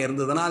tRNA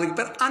இருந்ததுன்னா அதுக்கு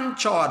பேர்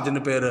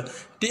unchargedனு பேர்.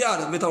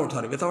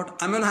 without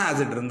amino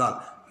acid இருந்தால்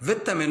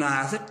with amino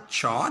acid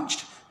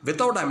charged,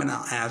 without amino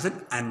acid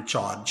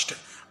uncharged.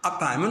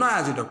 அப்போ amino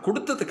ஆசிடை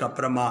கொடுத்ததுக்கு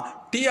அப்புறமா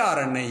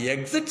tRNA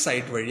exit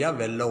side வழியாக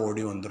வெளில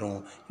ஓடி வந்துடும்.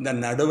 இந்த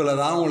நடுவில்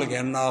தான் உங்களுக்கு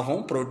என்ன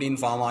ஆகும்? புரோட்டீன்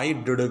ஃபார்ம் ஆகி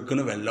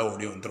டிடுக்குன்னு வெளில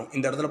ஓடி வந்துடும்.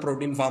 இந்த இடத்துல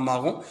புரோட்டீன் ஃபார்ம்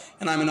ஆகும்,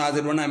 ஏன்னா அமினோ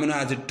ஆசிட் 1, அமினோ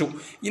ஆசிட் 2.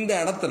 இந்த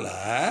இடத்துல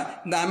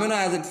இந்த அமினோ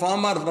ஆசிட்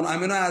ஃபார்ம் ஆகிறது பாருங்க,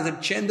 அமினோ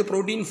ஆசிட் சேர்ந்து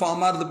புரோட்டீன்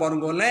ஃபார்ம் ஆகிறது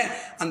பாருங்கல்ல,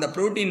 அந்த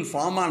புரோட்டீன்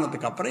ஃபார்ம்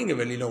ஆனதுக்கு அப்புறம் இங்கே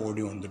வெளியில்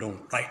ஓடி வந்துடும்.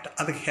 ரைட்,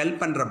 அதுக்கு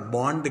ஹெல்ப் பண்ணுற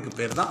பாண்டுக்கு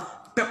பேர் தான்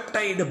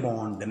பெப்டைடு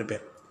பாண்டுன்னு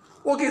பேர்.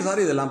 ஓகே சார்,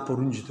 இதெல்லாம்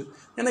புரிஞ்சுது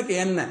எனக்கு.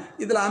 என்ன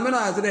இதில் அமினோ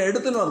ஆசிடை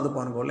எடுத்துன்னு வருது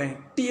பாருங்களே,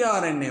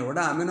 tRNAவோட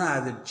amino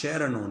acid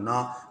சேரணும்னா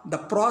the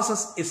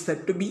process is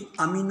set to be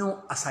amino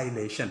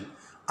அசைலேஷன்.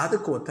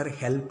 அதுக்கு ஒருத்தர்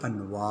ஹெல்ப்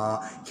பண்ணுவா.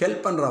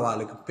 ஹெல்ப்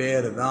பண்ணுறவாளுக்கு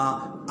பேர் தான்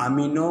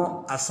அமினோ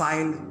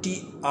அசைல்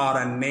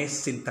tRNA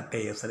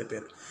சிந்தட்டேஸ்னு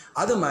பேர்.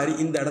 அது மாதிரி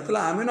இந்த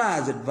இடத்துல அமினோ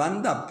ஆசிட்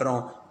வந்த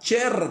அப்புறம்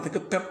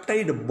சேர்றதுக்கு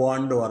பெப்டைடு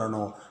பாண்டு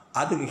வரணும்.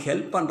 அதுக்கு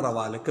ஹெல்ப்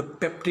பண்ணுறவாளுக்கு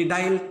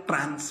பெப்டிடைல்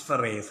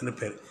டிரான்ஸ்ஃபரேஸ்னு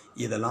பேர்.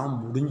 இதெல்லாம்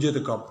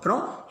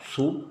முடிஞ்சதுக்கப்புறம்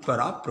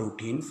சூப்பராக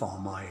ப்ரோட்டீன்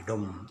ஃபார்ம்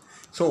ஆகிடும்.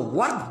 ஸோ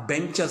ஒர்க்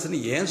பெஞ்சஸ்ன்னு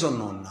ஏன்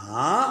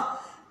சொன்னோன்னா,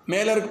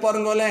 மேலே இருக்கு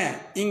பாருங்களேன்,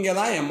 இங்கே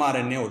தான்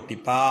mRNA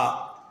ஒட்டிப்பா.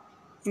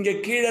 இங்கே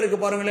கீழே இருக்கு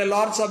பாருங்களேன்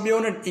லார்ஜ்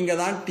சப்யூனிட், இங்கே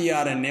தான்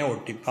tRNA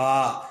ஒட்டிப்பா.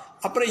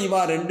 அப்புறம்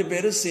இவா ரெண்டு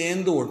பேரும்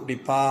சேர்ந்து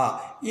ஒட்டிப்பா.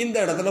 இந்த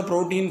இடத்துல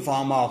ப்ரோட்டீன்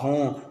ஃபார்ம்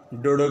ஆகும்.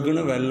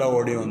 டொடுக்குன்னு வெளில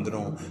ஓடி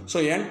வந்துடும். So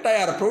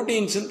entire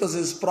protein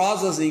synthesis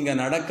process இங்கே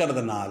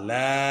நடக்கிறதுனால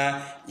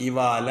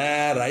இவால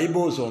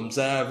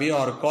ரைபோசோம்ஸை we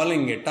are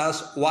calling it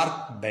as work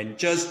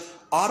benches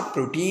R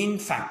protein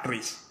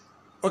factories.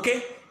 Okay,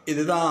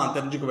 இதுதான்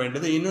தெரிஞ்சுக்க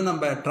வேண்டியது. இன்னும்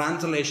நம்ம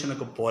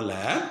டிரான்ஸ்லேஷனுக்கு போல,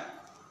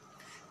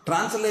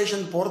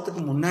 டிரான்ஸ்லேஷன்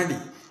போகிறதுக்கு முன்னாடி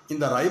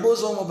இந்த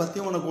ரைபோசோமை பற்றி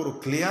உனக்கு ஒரு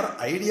கிளியர்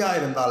ஐடியா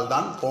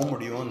இருந்தால்தான் போக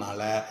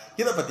முடியும்னால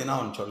இதை பற்றி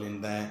நான் உனக்கு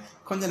சொல்லியிருந்தேன்.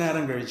 கொஞ்சம்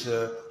நேரம் கழிச்சு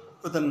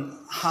வித்தின்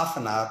ஹாஃப்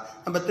அன் ஹவர்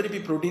நம்ம திருப்பி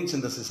ப்ரோட்டீன்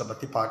சிந்தசிஸை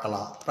பற்றி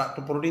பார்க்கலாம்.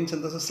 ப்ரோட்டீன்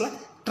சிந்தசிஸில்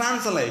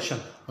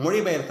டிரான்ஸ்லேஷன்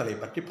மொழிபெயர்த்தலை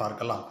பற்றி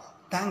பார்க்கலாம்.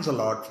 Thanks a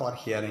lot for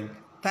hearing.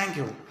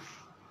 Thank you.